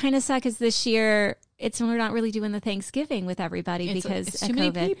 it's kind of sad because this year we're not really doing the Thanksgiving with everybody because it's of too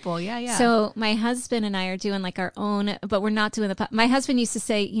COVID. Many people. Yeah. So my husband and I are doing our own, but we're not doing my husband used to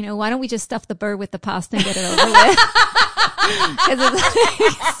say, why don't we just stuff the bird with the pasta and get it over with? Because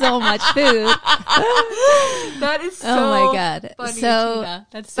it's so much food. That is so oh my God. Funny, so, Tina.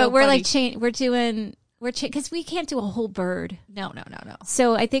 That's so but we're funny. because we can't do a whole bird. No.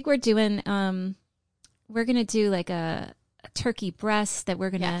 So I think we're doing, we're going to do a turkey breast that we're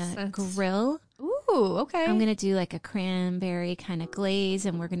going to grill. Ooh, okay. I'm going to do a cranberry kind of glaze,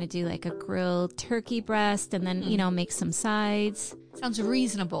 and we're going to do a grilled turkey breast, and then, make some sides. Sounds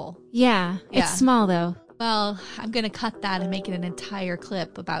reasonable. Yeah. It's small, though. Well, I'm going to cut that and make it an entire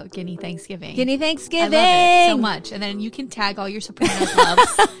clip about Guinea Thanksgiving. Guinea Thanksgiving! I love it so much. And then you can tag all your Sopranos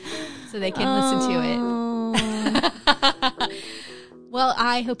loves so they can listen to it. Well,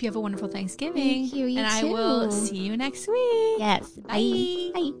 I hope you have a wonderful Thanksgiving. Thank you, you and too. I will see you next week. Yes. Bye.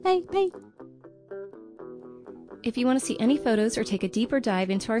 Bye. Bye. Bye. If you want to see any photos or take a deeper dive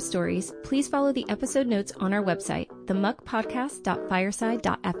into our stories, please follow the episode notes on our website,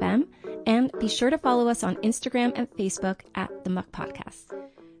 themuckpodcast.fireside.fm, and be sure to follow us on Instagram and Facebook at The Muck Podcast.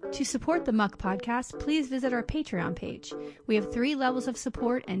 To support the Muck Podcast, please visit our Patreon page. We have 3 levels of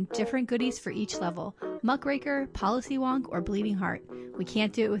support and different goodies for each level: Muckraker, Policy Wonk, or Bleeding Heart. We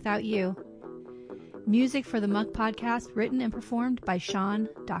can't do it without you. Music for the Muck Podcast written and performed by Sean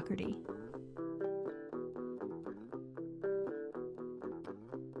Doherty.